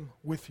share them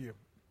with you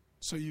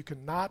so you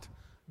can not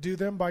do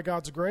them by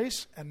God's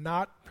grace and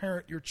not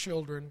parent your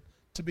children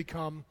to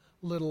become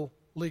little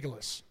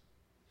legalists.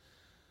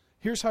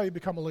 Here's how you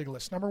become a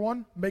legalist. Number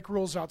 1, make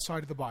rules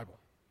outside of the Bible.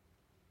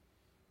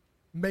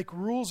 Make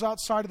rules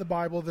outside of the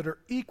Bible that are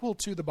equal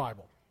to the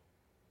Bible.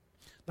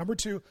 Number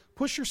 2,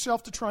 push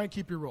yourself to try and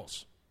keep your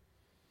rules.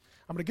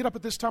 I'm going to get up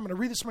at this time, I'm going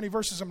to read this many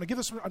verses, I'm going to give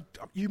this,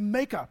 you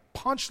make a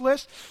punch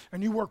list,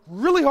 and you work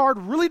really hard,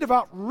 really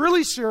devout,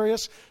 really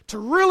serious, to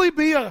really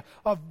be a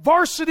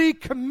varsity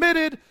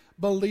committed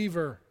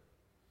believer.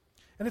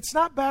 And it's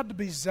not bad to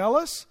be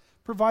zealous,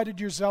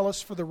 provided you're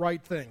zealous for the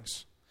right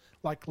things,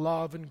 like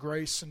love and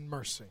grace and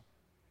mercy.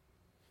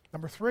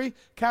 Number 3,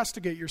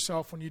 castigate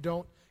yourself when you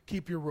don't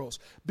keep your rules.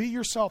 Beat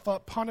yourself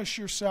up, punish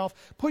yourself,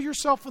 put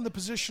yourself in the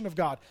position of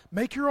God.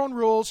 Make your own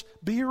rules,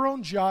 be your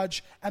own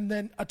judge, and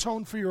then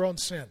atone for your own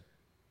sin.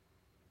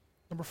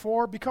 Number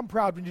 4, become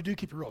proud when you do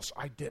keep your rules.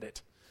 I did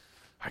it.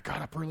 I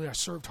got up early, I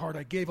served hard,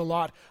 I gave a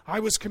lot,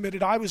 I was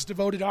committed, I was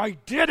devoted, I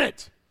did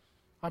it.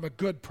 I'm a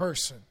good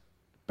person,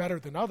 better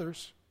than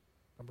others.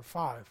 Number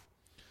 5,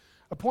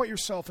 appoint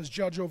yourself as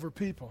judge over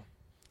people.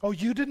 Oh,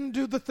 you didn't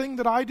do the thing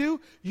that I do?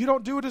 You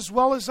don't do it as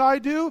well as I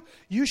do?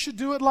 You should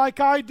do it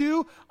like I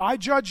do. I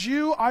judge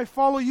you. I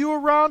follow you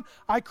around.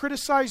 I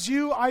criticize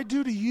you. I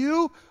do to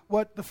you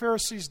what the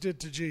Pharisees did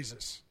to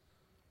Jesus.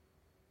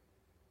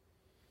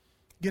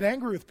 Get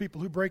angry with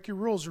people who break your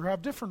rules or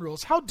have different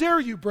rules. How dare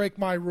you break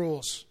my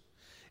rules?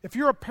 If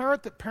you're a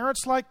parent that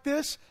parents like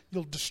this,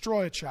 you'll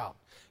destroy a child.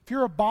 If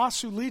you're a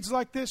boss who leads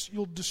like this,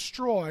 you'll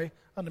destroy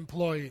an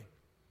employee.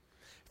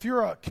 If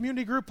you're a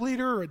community group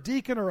leader or a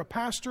deacon or a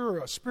pastor or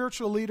a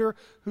spiritual leader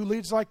who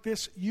leads like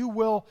this, you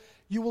will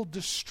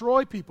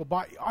destroy people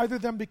by either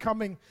them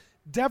becoming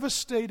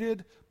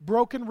devastated,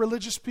 broken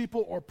religious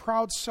people or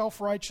proud,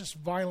 self-righteous,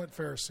 violent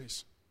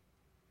Pharisees.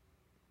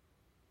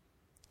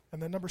 And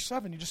then number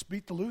 7, you just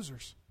beat the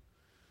losers.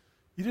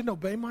 You didn't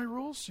obey my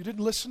rules. You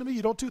didn't listen to me.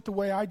 You don't do it the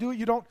way I do it.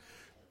 You don't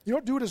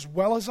do it as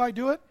well as I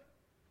do it.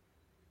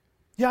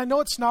 Yeah, I know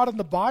it's not in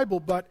the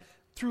Bible, but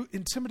through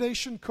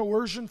intimidation,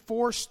 coercion,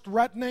 force,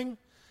 threatening,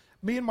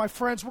 me and my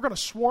friends, we're going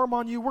to swarm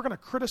on you. We're going to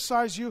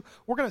criticize you.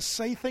 We're going to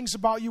say things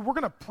about you. We're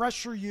going to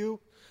pressure you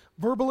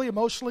verbally,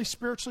 emotionally,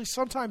 spiritually,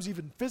 sometimes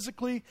even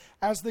physically,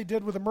 as they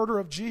did with the murder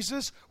of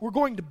Jesus. We're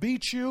going to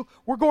beat you.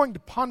 We're going to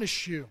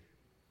punish you.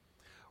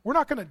 We're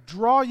not going to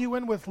draw you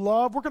in with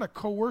love. We're going to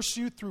coerce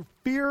you through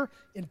fear,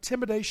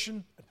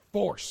 intimidation, and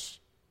force.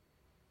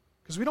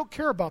 Because we don't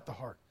care about the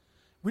heart.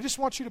 We just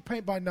want you to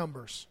paint by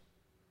numbers.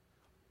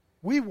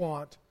 We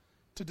want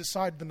to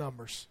decide the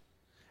numbers.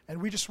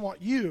 And we just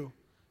want you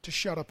to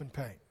shut up and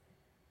paint.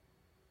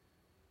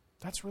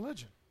 That's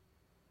religion.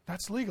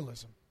 That's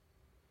legalism.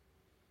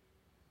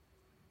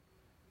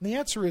 And the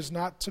answer is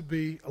not to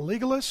be a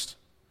legalist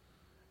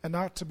and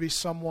not to be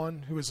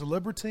someone who is a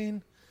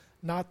libertine,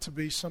 not to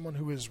be someone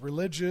who is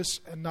religious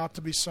and not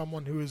to be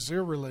someone who is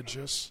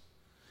irreligious.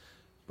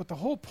 But the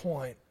whole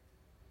point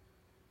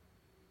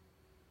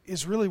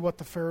is really what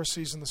the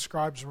Pharisees and the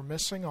scribes were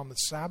missing on the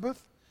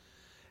Sabbath.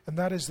 And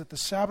that is that the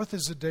Sabbath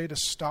is a day to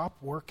stop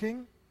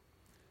working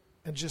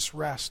and just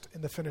rest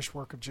in the finished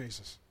work of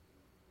Jesus.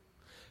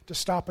 To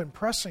stop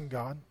impressing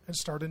God and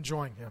start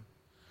enjoying Him.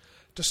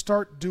 To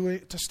stop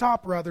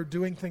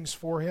doing things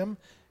for Him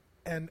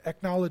and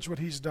acknowledge what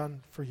He's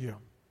done for you.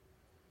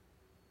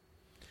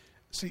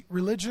 See,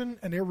 religion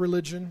and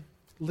irreligion,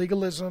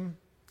 legalism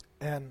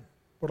and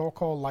what I'll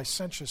call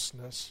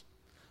licentiousness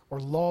or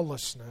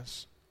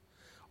lawlessness,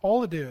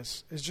 all it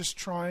is just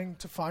trying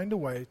to find a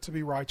way to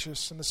be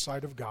righteous in the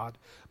sight of God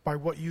by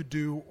what you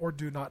do or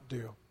do not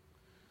do.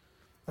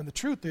 And the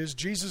truth is,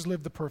 Jesus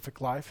lived the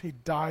perfect life. He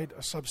died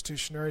a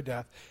substitutionary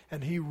death,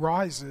 and He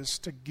rises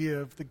to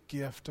give the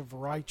gift of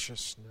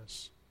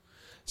righteousness.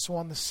 So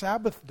on the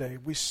Sabbath day,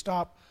 we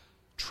stop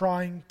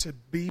trying to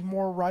be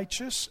more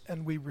righteous,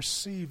 and we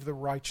receive the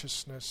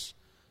righteousness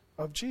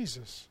of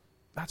Jesus.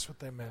 That's what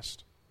they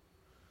missed.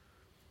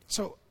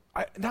 So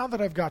now that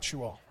I've got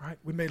you all, right,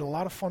 we made a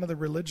lot of fun of the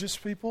religious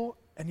people,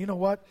 and you know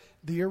what?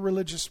 The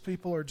irreligious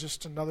people are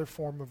just another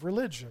form of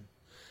religion.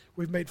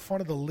 We've made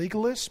fun of the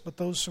legalists, but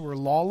those who are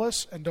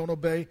lawless and don't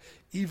obey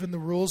even the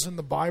rules in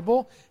the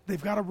Bible,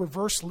 they've got a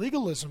reverse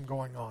legalism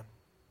going on.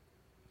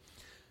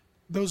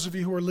 Those of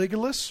you who are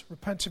legalists,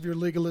 repent of your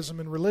legalism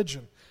in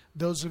religion.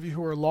 Those of you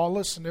who are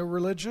lawless and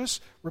irreligious,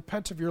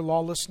 repent of your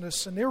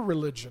lawlessness and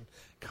irreligion.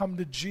 Come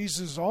to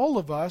Jesus, all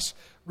of us,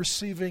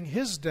 receiving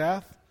His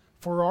death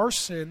for our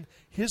sin,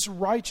 His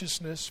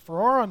righteousness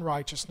for our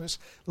unrighteousness.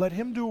 Let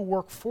Him do a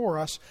work for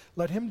us.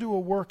 Let Him do a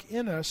work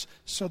in us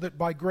so that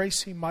by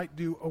grace He might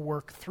do a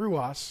work through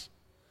us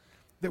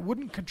that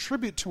wouldn't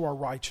contribute to our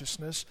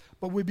righteousness,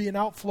 but would be an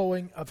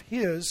outflowing of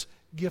His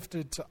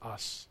gifted to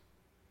us.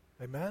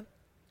 Amen?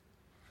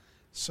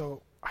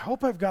 So I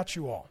hope I've got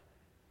you all.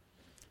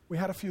 We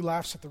had a few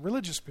laughs at the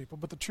religious people,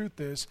 but the truth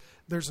is,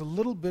 there's a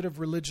little bit of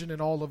religion in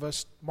all of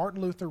us.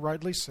 Martin Luther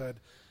rightly said,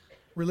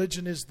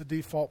 religion is the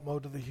default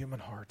mode of the human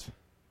heart.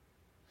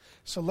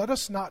 So let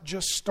us not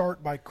just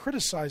start by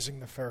criticizing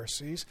the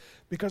Pharisees,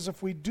 because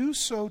if we do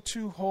so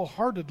too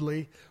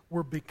wholeheartedly,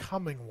 we're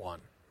becoming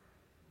one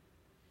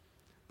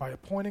by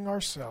appointing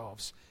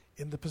ourselves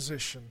in the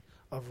position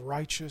of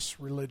righteous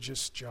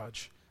religious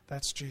judge.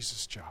 That's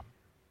Jesus' job.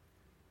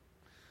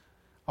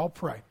 I'll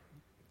pray.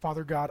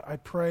 Father God, I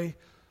pray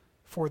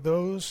for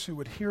those who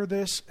would hear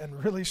this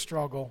and really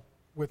struggle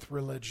with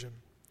religion.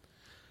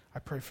 I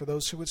pray for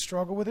those who would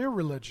struggle with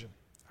irreligion.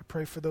 I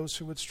pray for those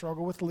who would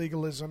struggle with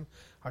legalism.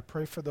 I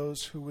pray for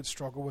those who would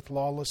struggle with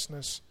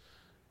lawlessness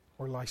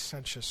or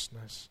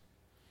licentiousness.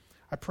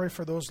 I pray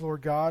for those,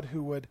 Lord God,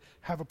 who would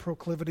have a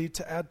proclivity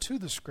to add to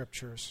the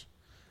Scriptures.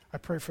 I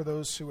pray for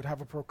those who would have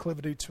a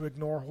proclivity to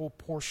ignore whole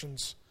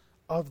portions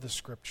of the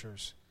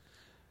Scriptures.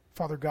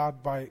 Father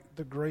God, by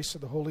the grace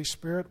of the Holy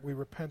Spirit, we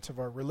repent of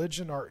our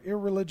religion, our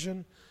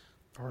irreligion,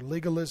 our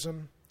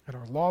legalism, and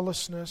our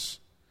lawlessness,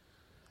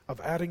 of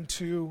adding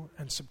to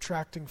and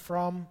subtracting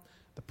from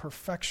the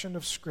perfection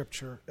of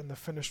Scripture and the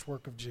finished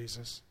work of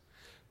Jesus.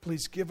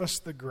 Please give us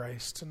the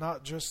grace to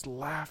not just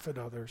laugh at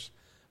others,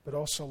 but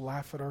also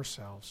laugh at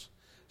ourselves,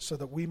 so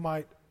that we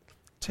might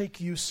take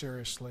you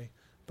seriously,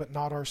 but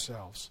not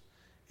ourselves.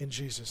 In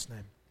Jesus'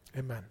 name,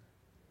 amen.